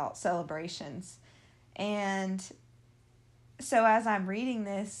think about celebrations. And so as I'm reading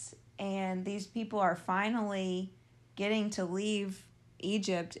this and these people are finally getting to leave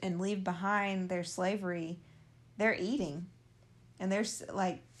Egypt and leave behind their slavery, they're eating. And there's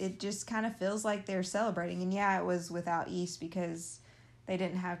like, it just kind of feels like they're celebrating. And yeah, it was without yeast because they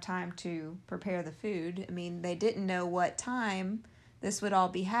didn't have time to prepare the food. I mean, they didn't know what time this would all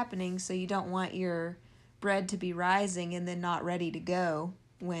be happening, so you don't want your bread to be rising and then not ready to go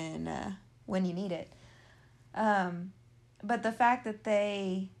when you need it. But the fact that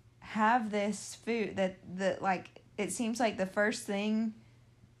they have this food that like, it seems like the first thing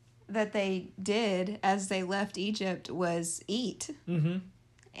that they did as they left Egypt was eat. Mm-hmm.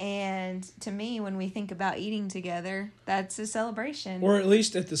 And to me, when we think about eating together, that's a celebration. Or at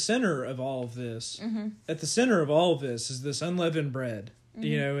least at the center of all of this. Mm-hmm. At the center of all of this is this unleavened bread,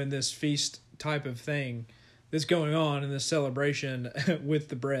 Mm-hmm. in this feast type of thing that's going on in this celebration with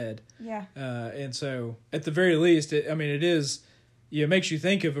the bread. Yeah. And so, at the very least, it is, it makes you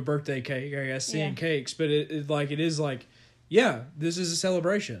think of a birthday cake, I guess, seeing cakes, but it is like, yeah, this is a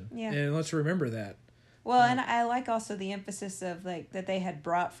celebration. Yeah. And let's remember that. Well, and I like also the emphasis of like that they had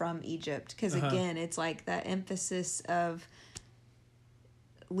brought from Egypt, because again, it's like that emphasis of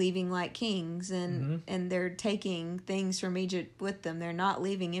leaving like kings, and they're taking things from Egypt with them. They're not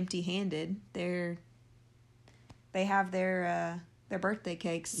leaving empty-handed. They have their birthday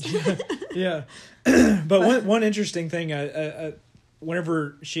cakes. Yeah. But one interesting thing, I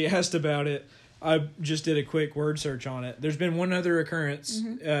whenever she asked about it, I just did a quick word search on it. There's been one other occurrence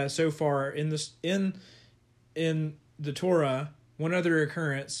so far in the Torah, one other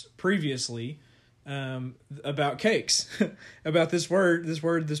occurrence previously about cakes, about this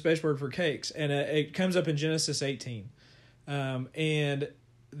special word for cakes, and it comes up in Genesis 18, and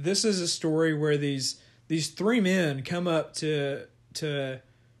this is a story where these three men come up to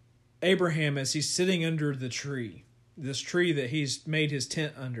Abraham as he's sitting under this tree that he's made his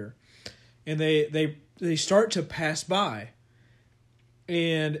tent under. And they start to pass by.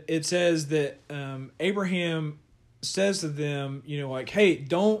 And it says that Abraham says to them, like, hey,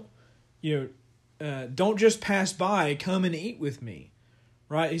 don't just pass by, come and eat with me.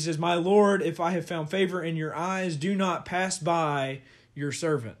 Right? He says, my Lord, if I have found favor in your eyes, do not pass by your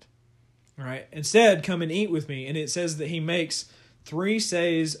servant. Right? Instead, come and eat with me. And it says that he makes 3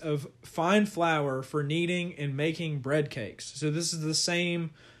 seahs of fine flour for kneading and making bread cakes. So this is the same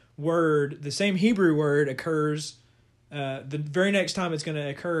word, the same Hebrew word occurs. The very next time it's going to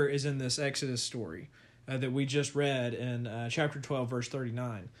occur is in this Exodus story that we just read in chapter 12, verse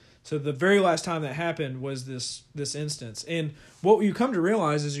 39. So the very last time that happened was this instance. And what you come to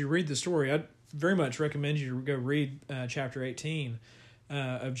realize as you read the story, I'd very much recommend you to go read chapter 18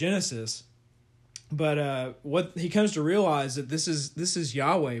 of Genesis. But what he comes to realize that this is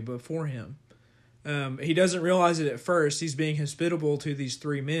Yahweh before him. He doesn't realize it at first. He's being hospitable to these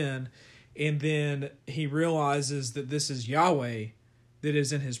 3 men, and then he realizes that this is Yahweh that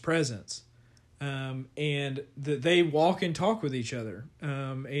is in his presence, and that they walk and talk with each other.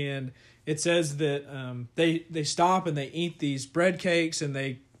 And it says that they stop and they eat these bread cakes, and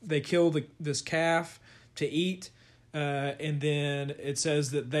they kill this calf to eat. And then it says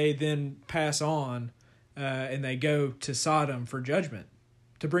that they then pass on and they go to Sodom for judgment,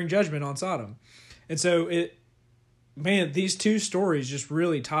 to bring judgment on Sodom. And so these two stories just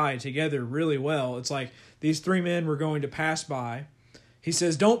really tie together really well. It's like these 3 men were going to pass by. He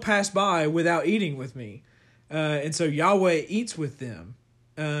says, don't pass by without eating with me. And so Yahweh eats with them.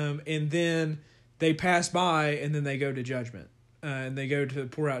 And then they pass by and then they go to judgment. And they go to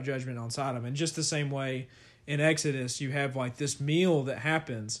pour out judgment on Sodom. And just the same way, in Exodus, you have like this meal that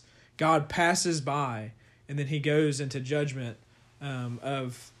happens. God passes by, and then he goes into judgment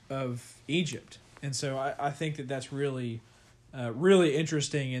of Egypt. And so I think that's really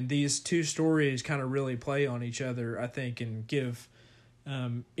interesting. And these two stories kind of really play on each other, I think, and give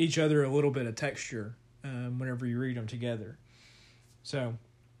each other a little bit of texture whenever you read them together. So,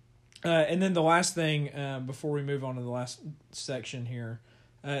 and then the last thing before we move on to the last section here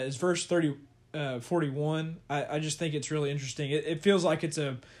is verse 41. I just think it's really interesting. It feels like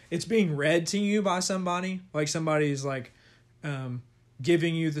it's being read to you by somebody, like somebody's like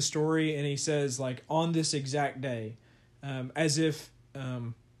giving you the story, and he says like on this exact day, as if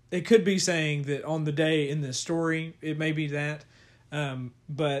it could be saying that on the day in this story it may be that,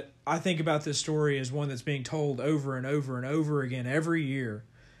 but I think about this story as one that's being told over and over and over again every year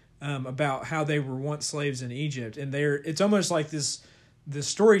about how they were once slaves in Egypt, and it's almost like this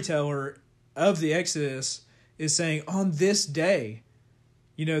storyteller of the Exodus is saying on this day,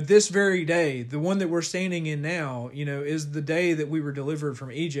 this very day, the one that we're standing in now, is the day that we were delivered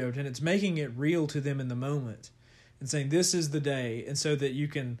from Egypt, and it's making it real to them in the moment and saying this is the day, and so that you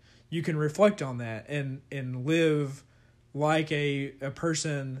can reflect on that and live like a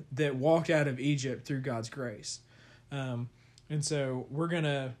person that walked out of Egypt through God's grace. And so we're going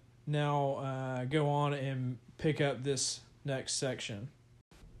to now go on and pick up this next section.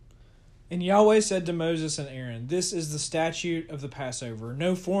 And Yahweh said to Moses and Aaron, this is the statute of the Passover.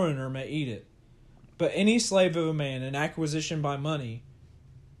 No foreigner may eat it. But any slave of a man in acquisition by money,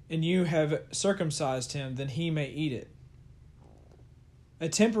 and you have circumcised him, then he may eat it. A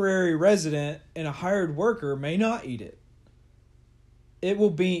temporary resident and a hired worker may not eat it. it will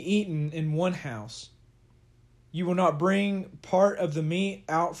be eaten in one house. You will not bring part of the meat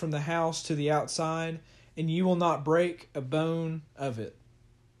out from the house to the outside, and you will not break a bone of it.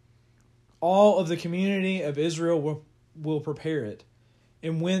 All of the community of Israel will prepare it.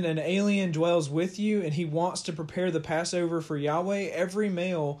 And when an alien dwells with you and he wants to prepare the Passover for Yahweh, every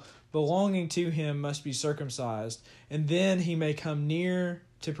male belonging to him must be circumcised, and then he may come near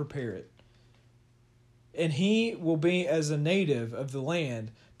to prepare it. And he will be as a native of the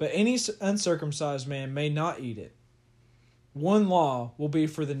land, but any uncircumcised man may not eat it. One law will be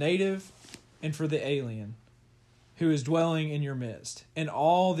for the native and for the alien who is dwelling in your midst. And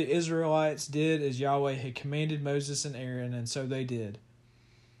all the Israelites did as Yahweh had commanded Moses and Aaron, and so they did.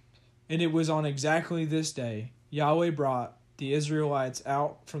 And it was on exactly this day Yahweh brought the Israelites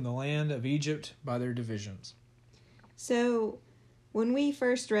out from the land of Egypt by their divisions. So, when we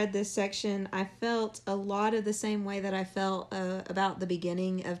first read this section, I felt a lot of the same way that I felt about the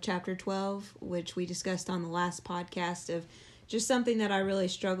beginning of chapter 12, which we discussed on the last podcast, of just something that I really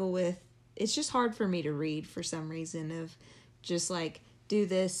struggle with. It's just hard for me to read for some reason, of just like, do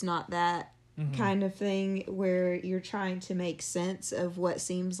this, not that kind of thing, where you're trying to make sense of what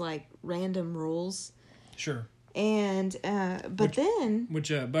seems like random rules. Sure. And,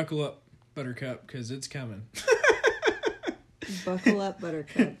 buckle up, Buttercup, because it's coming. Buckle up,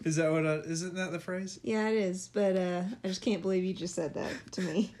 Buttercup. Isn't that the phrase? Yeah, it is. But I just can't believe you just said that to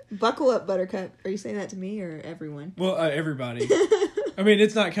me. Buckle up, Buttercup. Are you saying that to me or everyone? Well, everybody. I mean,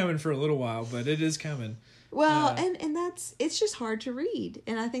 it's not coming for a little while, but it is coming. Well, and it's just hard to read.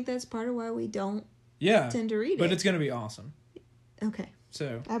 And I think that's part of why we don't tend to read it. But it's going to be awesome. Okay.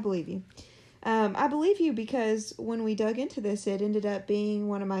 So I believe you. I believe you because when we dug into this, it ended up being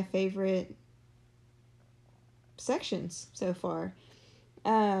one of my favorite sections so far.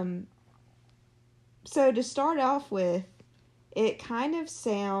 So to start off with, it kind of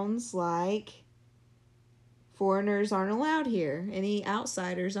sounds like foreigners aren't allowed here. Any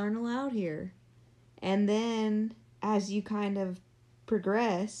outsiders aren't allowed here. And then as you kind of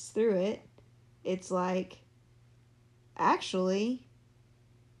progress through it, it's like, actually,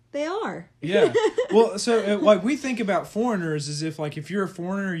 they are. Yeah. Well, so like we think about foreigners as if like if you're a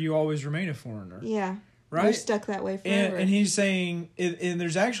foreigner, you always remain a foreigner. Yeah. Right? You're stuck that way forever. And he's saying, and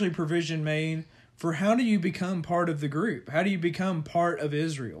there's actually provision made for how do you become part of the group? How do you become part of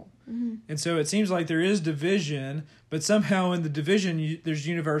Israel? Mm-hmm. And so it seems like there is division, but somehow in the division there's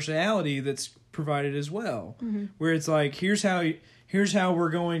universality that's provided as well. Mm-hmm. Where it's like, here's how we're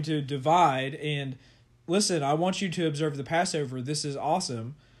going to divide, and listen, I want you to observe the Passover. This is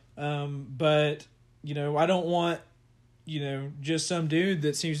awesome. But, I don't want, just some dude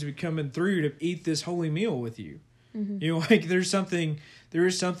that seems to be coming through to eat this holy meal with you. Mm-hmm. Like there is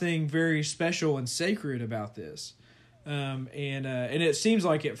something very special and sacred about this. And it seems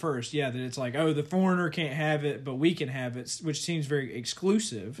like at first, that it's like, oh, the foreigner can't have it, but we can have it, which seems very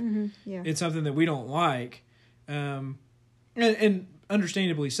exclusive. Mm-hmm. Yeah. It's something that we don't like. And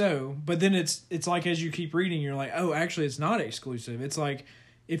understandably so, but then it's like as you keep reading, you're like, oh, actually it's not exclusive. It's like,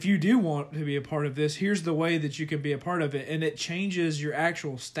 if you do want to be a part of this, here's the way that you can be a part of it. And it changes your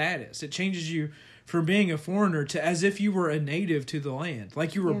actual status. It changes you from being a foreigner to as if you were a native to the land,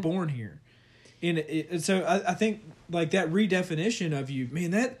 like you were born here. And so I think like that redefinition of you,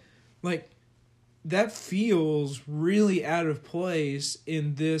 man, that feels really out of place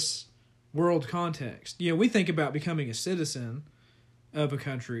in this world context. We think about becoming a citizen of a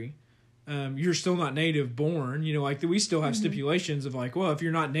country. You're still not native born, like we still have stipulations of like, well, if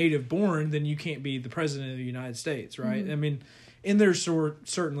you're not native born, then you can't be the president of the United States, right? Mm-hmm. I mean, and there's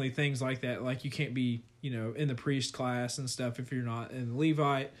certainly things like that, like you can't be, in the priest class and stuff if you're not in the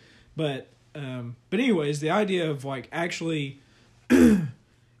Levite, but anyways, the idea of like actually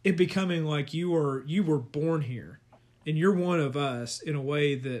it becoming like you were born here and you're one of us in a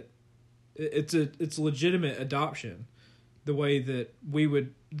way that it's legitimate adoption, the way that we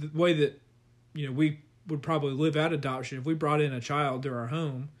would probably live out adoption if we brought in a child to our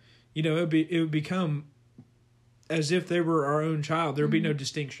home. It would become as if they were our own child. There would be no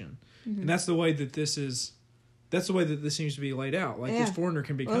distinction, and that's the way that this is. That's the way that this seems to be laid out. Like this foreigner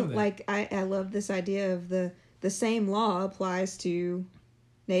can become that. Like I love this idea of the same law applies to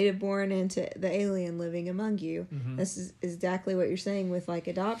native born and to the alien living among you. Mm-hmm. This is exactly what you're saying with like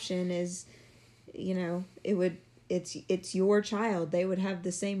adoption is, it's your child. They would have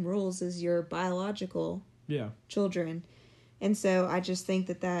the same rules as your biological children. And so I just think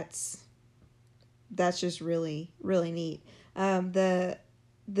that that's just really, really neat.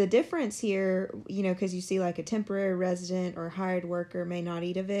 The difference here, because you see like a temporary resident or hired worker may not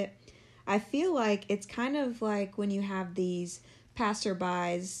eat of it. I feel like it's kind of like when you have these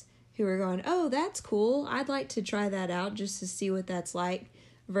passerbys who are going, oh, that's cool, I'd like to try that out just to see what that's like,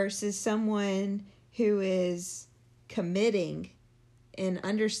 versus someone who is committing and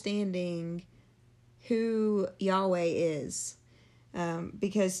understanding who Yahweh is.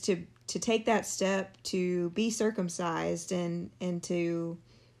 Because to take that step to be circumcised and to,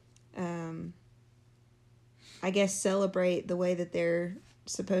 I guess, celebrate the way that they're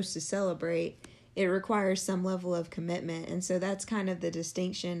supposed to celebrate, it requires some level of commitment. And so that's kind of the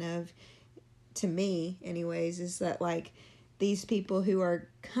distinction of, to me anyways, is that like these people who are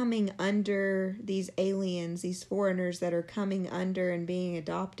coming under, these aliens, these foreigners that are coming under and being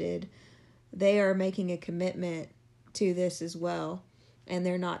adopted, they are making a commitment to this as well. And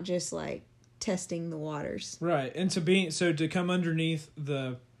they're not just like testing the waters. Right. And to come underneath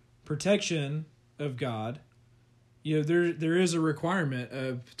the protection of God, there is a requirement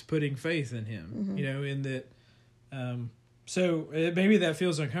of putting faith in him, in that, so maybe that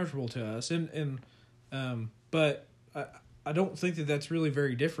feels uncomfortable to us. But I don't think that that's really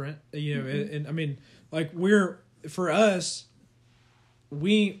very different, and I mean, like for us,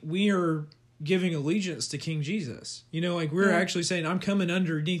 we are giving allegiance to King Jesus. We're actually saying, I'm coming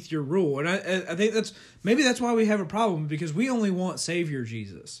underneath your rule. And I think that's why we have a problem, because we only want Savior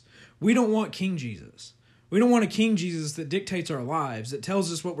Jesus. We don't want King Jesus. We don't want a King Jesus that dictates our lives, that tells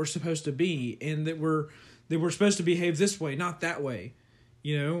us what we're supposed to be, and that we're supposed to behave this way, not that way.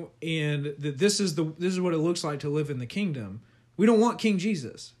 And that this is what it looks like to live in the kingdom. We don't want King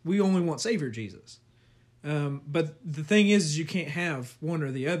Jesus. We only want Savior Jesus. But the thing is you can't have one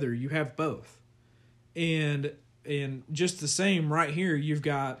or the other. You have both. And just the same right here, you've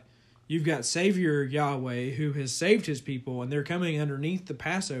got Savior Yahweh who has saved his people, and they're coming underneath the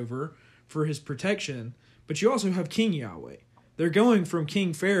Passover for his protection. But you also have King Yahweh. They're going from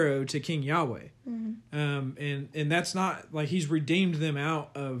King Pharaoh to King Yahweh. And that's not like he's redeemed them out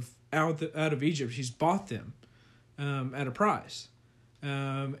of Egypt. He's bought them at a price.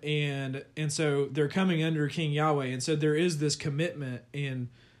 And so they're coming under King Yahweh. And so there is this commitment and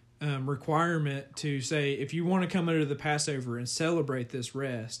requirement to say, if you want to come under the Passover and celebrate this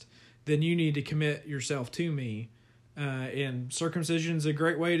rest, then you need to commit yourself to me. And circumcision is a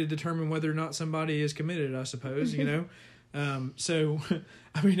great way to determine whether or not somebody is committed, I suppose, So,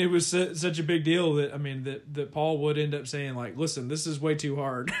 I mean, it was such a big deal that Paul would end up saying, like, listen, this is way too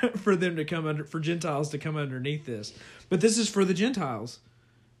hard for them to come under, for Gentiles to come underneath this. But this is for the Gentiles.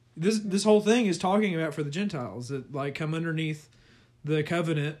 This whole thing is talking about for the Gentiles that like come underneath the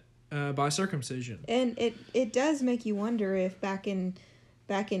covenant by circumcision. And it does make you wonder if back in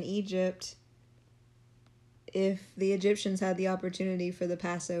Egypt, if the Egyptians had the opportunity for the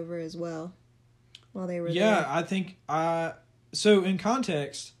Passover as well while they were there. Yeah, I think so in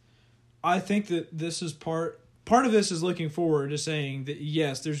context, I think that this is part of this is looking forward to saying that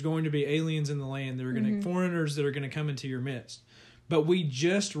yes, there's going to be aliens in the land. There are going to foreigners that are going to come into your midst. But we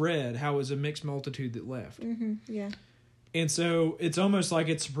just read how it was a mixed multitude that left. Yeah. And so it's almost like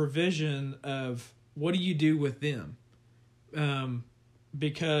it's a provision of what do you do with them?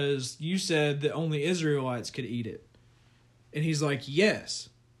 Because you said that only Israelites could eat it. And he's like, yes,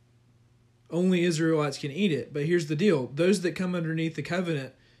 only Israelites can eat it. But here's the deal. Those that come underneath the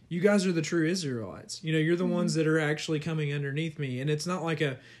covenant, you guys are the true Israelites. You're the ones that are actually coming underneath me. And it's not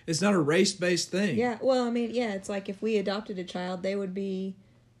a race-based thing. Yeah. Well, I mean, yeah, it's like if we adopted a child, they would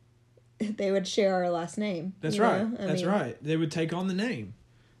share our last name. That's right. That's right. They would take on the name,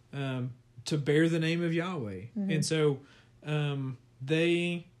 to bear the name of Yahweh. And so,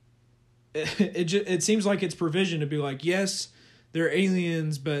 it seems like it's provision to be like, yes, they're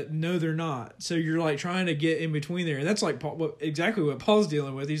aliens, but no, they're not. So you're like trying to get in between there. And that's like exactly what Paul's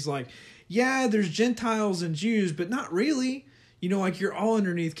dealing with. He's like, yeah, there's Gentiles and Jews, but not really. Like you're all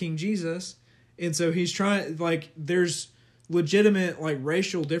underneath King Jesus. And so he's trying, like, there's legitimate like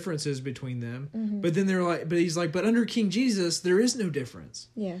racial differences between them. But then he's like, but under King Jesus, there is no difference.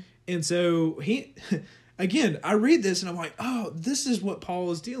 Yeah. And so again, I read this and I'm like, oh, this is what Paul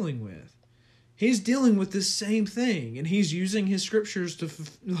is dealing with. He's dealing with this same thing, and he's using his scriptures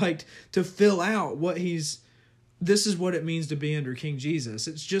to fill out this is what it means to be under King Jesus.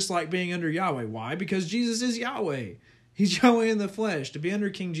 It's just like being under Yahweh. Why? Because Jesus is Yahweh. He's Yahweh in the flesh. To be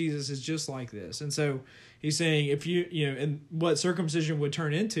under King Jesus is just like this. And so he's saying if and what circumcision would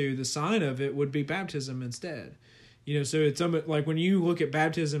turn into, the sign of it would be baptism instead. So it's like when you look at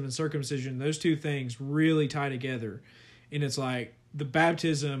baptism and circumcision, those two things really tie together. And it's like the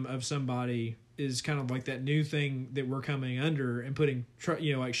baptism of somebody is kind of like that new thing that we're coming under and putting,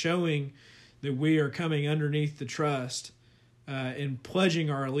 like showing that we are coming underneath the trust in pledging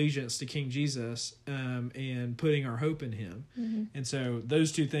our allegiance to King Jesus, and putting our hope in him. Mm-hmm. And so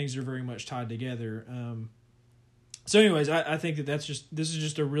those two things are very much tied together. So anyways, I think this is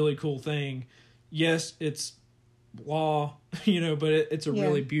just a really cool thing. Yes, it's law, but it's a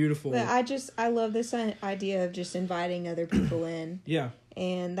really beautiful. But I love this idea of just inviting other people in. Yeah.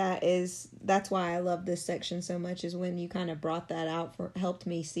 And that's why I love this section so much, is when you kind of brought that out, helped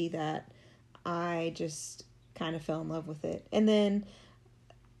me see that. I just kind of fell in love with it. And then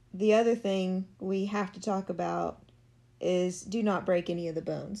the other thing we have to talk about is do not break any of the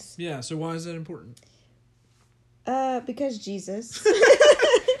bones. Yeah, so why is that important? Because Jesus.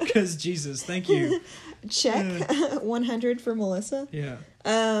 Because Jesus, thank you. Check. 100 for Melissa. Yeah.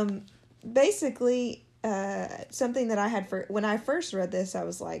 Basically, something that I had when I first read this, I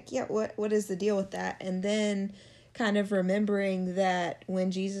was like, yeah, what is the deal with that? And then kind of remembering that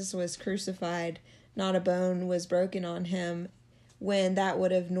when Jesus was crucified, not a bone was broken on him, when that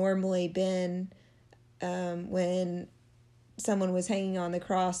would have normally been when someone was hanging on the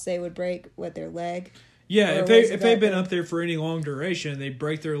cross, they would break their leg. Yeah, if they'd been up there for any long duration, they'd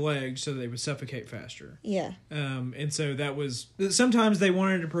break their legs so they would suffocate faster. Yeah. And so that was, sometimes they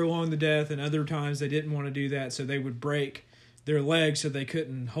wanted to prolong the death, and other times they didn't want to do that, so they would break their legs so they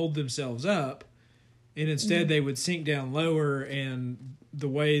couldn't hold themselves up, and instead they would sink down lower. And the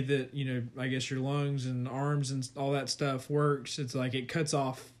way that, I guess your lungs and arms and all that stuff works, it's like it cuts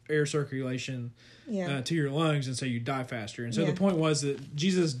off air circulation to your lungs, and so you die faster. And so the point was that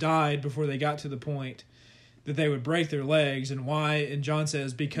Jesus died before they got to the point that they would break their legs. And why? And John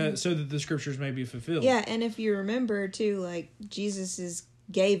says, because so that the scriptures may be fulfilled. Yeah, and if you remember too, like Jesus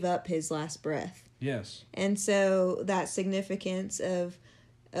gave up his last breath. Yes. And so that significance of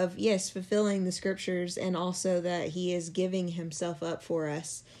yes, fulfilling the scriptures, and also that he is giving himself up for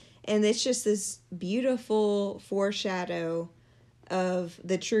us. And it's just this beautiful foreshadow of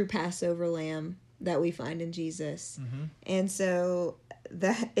the true Passover lamb that we find in Jesus. Mm-hmm. And so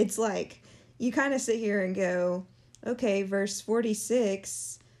that it's like, you kind of sit here and go, okay, verse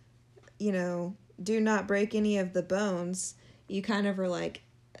 46, do not break any of the bones. You kind of are like,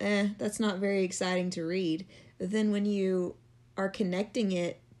 that's not very exciting to read. But then when you are connecting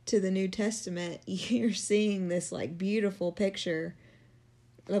it to the New Testament, you're seeing this like beautiful picture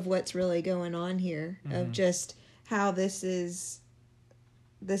of what's really going on here, of just how this is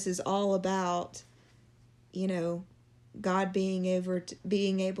all about, God being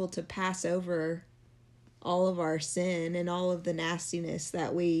able to pass over all of our sin and all of the nastiness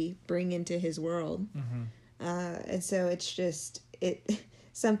that we bring into his world. Mm-hmm. And so it's just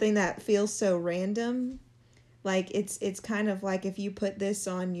something that feels so random. Like it's kind of like if you put this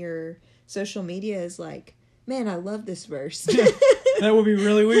on your social media, is like, man, I love this verse. That would be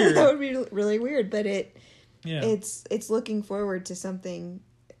really weird. That would be really weird, but it's looking forward to something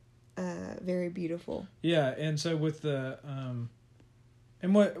very beautiful. Yeah, and so with the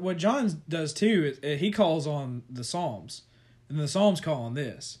and what John does too is he calls on the Psalms, and the Psalms call on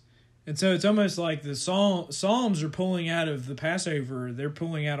this. And so it's almost like the Psalms are pulling out of the Passover. They're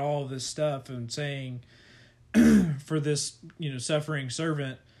pulling out all of this stuff and saying for this, suffering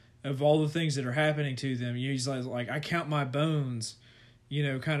servant, of all the things that are happening to them. He's like, I count my bones,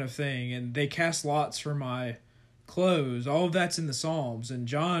 kind of thing. And they cast lots for my clothes. All of that's in the Psalms. And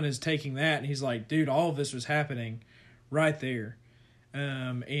John is taking that and he's like, dude, all of this was happening right there.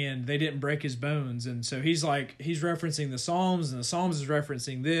 And they didn't break his bones. And so he's referencing the Psalms, and the Psalms is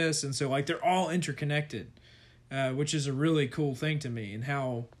referencing this. And so like they're all interconnected, which is a really cool thing to me, and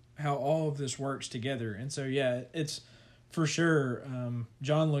how all of this works together. And so, yeah, it's for sure.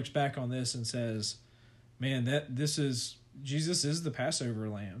 John looks back on this and says, man, Jesus is the Passover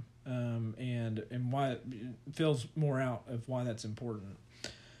lamb. And why it fills more out of why that's important.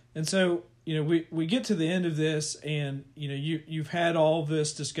 And so, we get to the end of this, and, you've had all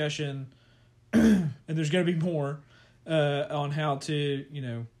this discussion and there's going to be more, on how to,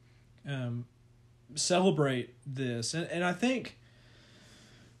 celebrate this. And I think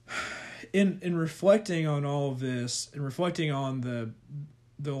in reflecting on all of this, and reflecting on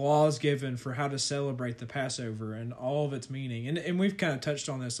the laws given for how to celebrate the Passover and all of its meaning, and we've kind of touched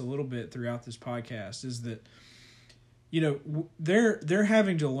on this a little bit throughout this podcast, is that, they're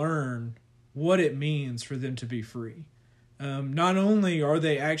having to learn what it means for them to be free. Not only are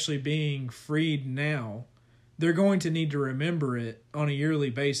they actually being freed now, they're going to need to remember it on a yearly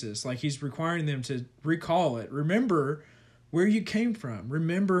basis. Like he's requiring them to recall it. Remember where you came from.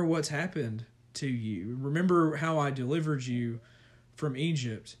 Remember what's happened to you. Remember how I delivered you from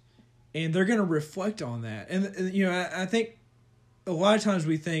Egypt. And they're going to reflect on that. And I think a lot of times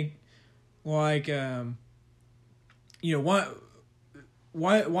we think like,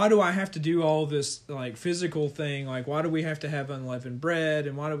 why do I have to do all this like physical thing? Like, why do we have to have unleavened bread,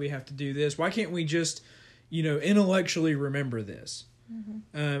 and why do we have to do this? Why can't we just, intellectually remember this,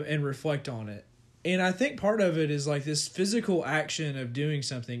 and reflect on it? And I think part of it is like this physical action of doing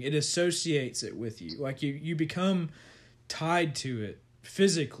something. It associates it with you. Like you become tied to it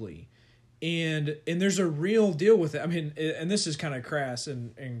physically, and there's a real deal with it. I mean, and this is kind of crass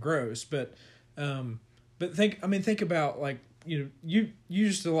and gross, but think about like. You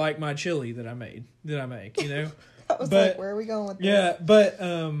used to like my chili that I make, I was like, where are we going with this? Yeah,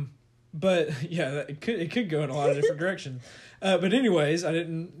 but yeah, it could go in a lot of different directions. But anyways, I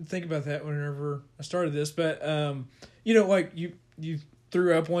didn't think about that whenever I started this. But like you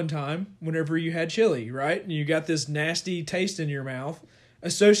threw up one time whenever you had chili, right? And you got this nasty taste in your mouth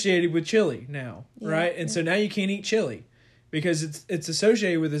associated with chili now, right? And so now you can't eat chili because it's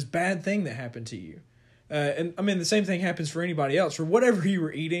associated with this bad thing that happened to you. And I mean, the same thing happens for anybody else. For whatever you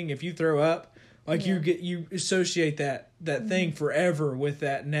were eating, if you throw up, like you associate that thing forever with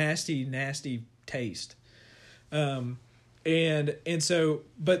that nasty taste. And so,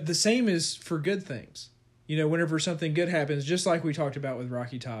 but the same is for good things. Whenever something good happens, just like we talked about with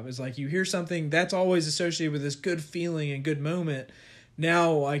Rocky Top, is like you hear something that's always associated with this good feeling and good moment.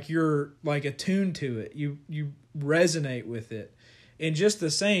 Now, like you're like attuned to it, you resonate with it, and just the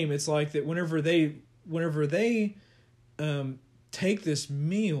same, it's like that whenever they take this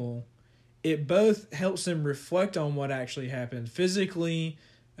meal, it both helps them reflect on what actually happened physically.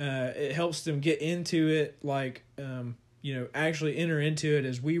 It helps them get into it, like, actually enter into it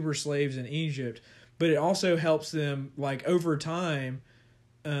as we were slaves in Egypt. But it also helps them, like, over time,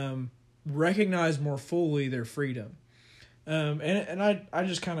 recognize more fully their freedom. And I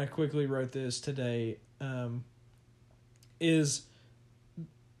just kind of quickly wrote this today, is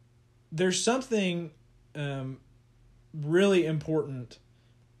there's something really important,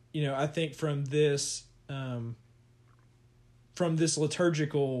 I think from this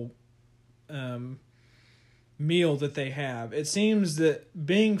liturgical meal that they have. It seems that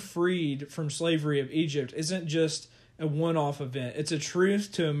being freed from slavery of Egypt isn't just a one-off event. It's a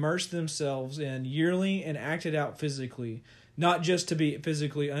truth to immerse themselves in yearly and acted out physically, not just to be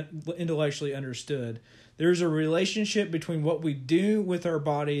physically, intellectually understood. There's a relationship between what we do with our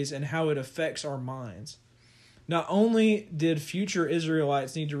bodies and how it affects our minds. Not only did future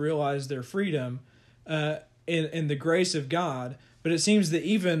Israelites need to realize their freedom in the grace of God, but it seems that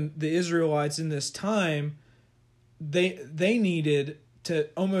even the Israelites in this time, they needed to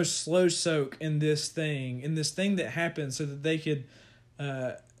almost slow soak in this thing that happened, so that they could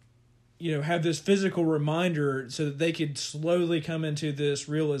have this physical reminder, so that they could slowly come into this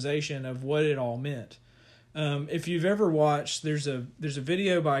realization of what it all meant. If you've ever watched, there's a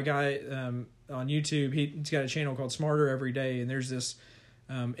video by a guy on YouTube. He's got a channel called Smarter Every Day, and there's this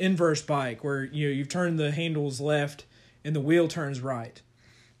inverse bike where you've turned the handles left and the wheel turns right,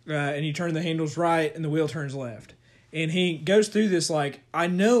 and you turn the handles right and the wheel turns left. And he goes through this like, I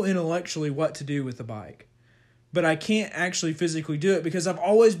know intellectually what to do with the bike, but I can't actually physically do it because I've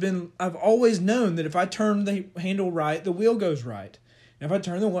always known that if I turn the handle right, the wheel goes right. And if I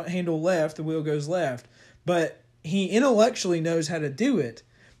turn the handle left, the wheel goes left. But he intellectually knows how to do it,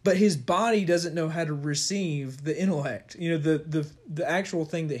 but his body doesn't know how to receive the intellect, the actual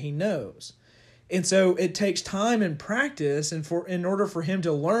thing that he knows. And so it takes time and practice, and in order for him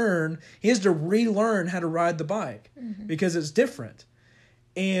to learn, he has to relearn how to ride the bike because it's different.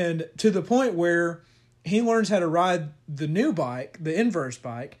 And to the point where he learns how to ride the new bike, the inverse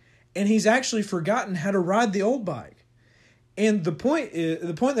bike, and he's actually forgotten how to ride the old bike. And the point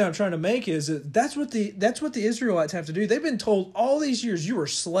that I'm trying to make is that that's what the Israelites have to do. They've been told all these years, you are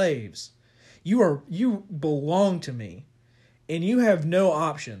slaves. You belong to me, and you have no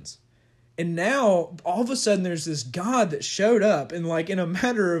options. And now all of a sudden there's this God that showed up, and like in a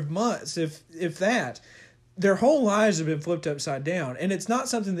matter of months, if that, their whole lives have been flipped upside down. And it's not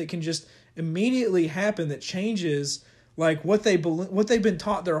something that can just immediately happen that changes like what they've been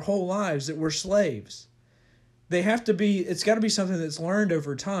taught their whole lives, that we're slaves. It's got to be something that's learned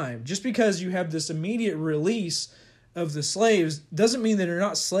over time. Just because you have this immediate release of the slaves doesn't mean that they're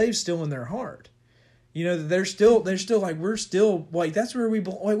not slaves still in their heart. They're still like, we're still like, that's where we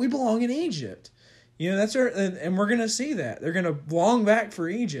belong. Like, we belong in Egypt. That's where, and we're going to see that. They're going to long back for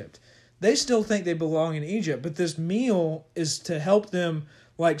Egypt. They still think they belong in Egypt, but this meal is to help them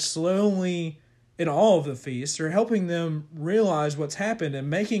like slowly, in all of the feasts, are helping them realize what's happened and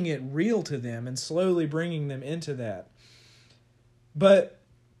making it real to them and slowly bringing them into that. But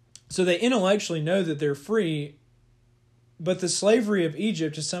so they intellectually know that they're free, but the slavery of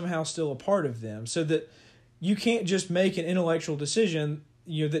Egypt is somehow still a part of them. So that you can't just make an intellectual decision,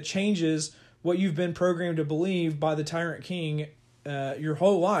 that changes what you've been programmed to believe by the tyrant king your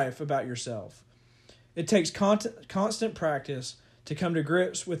whole life about yourself. It takes constant practice to come to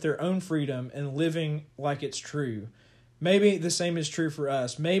grips with their own freedom and living like it's true. Maybe the same is true for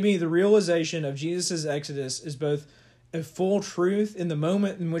us. Maybe the realization of Jesus' exodus is both a full truth in the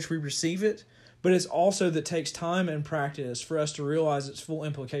moment in which we receive it, but it's also that takes time and practice for us to realize its full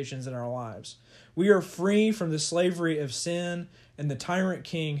implications in our lives. We are free from the slavery of sin and the tyrant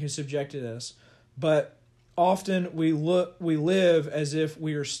king who subjected us, but often we live as if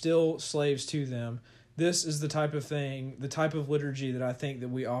we are still slaves to them. This is the type of liturgy that I think that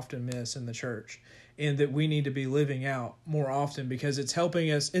we often miss in the church, and that we need to be living out more often, because it's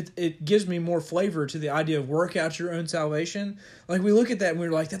helping us. It gives me more flavor to the idea of work out your own salvation. Like, we look at that and we're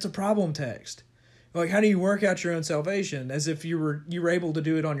like, that's a problem text. Like, how do you work out your own salvation? As if you were able to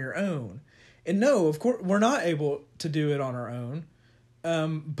do it on your own. And no, of course, we're not able to do it on our own.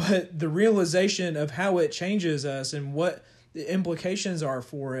 But the realization of how it changes us and what the implications are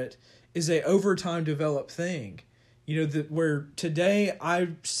for it is a over time developed thing. Where today I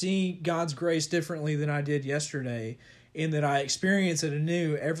see God's grace differently than I did yesterday, and that I experience it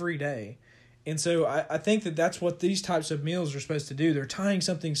anew every day. And so I think that that's what these types of meals are supposed to do. They're tying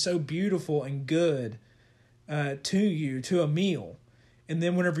something so beautiful and good to a meal. And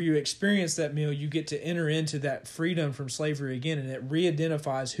then whenever you experience that meal, you get to enter into that freedom from slavery again, and it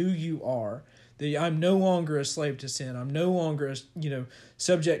re-identifies who you are. That I'm no longer a slave to sin. I'm no longer,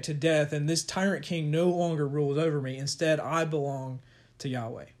 subject to death, and this tyrant king no longer rules over me. Instead, I belong to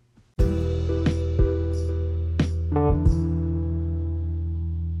Yahweh.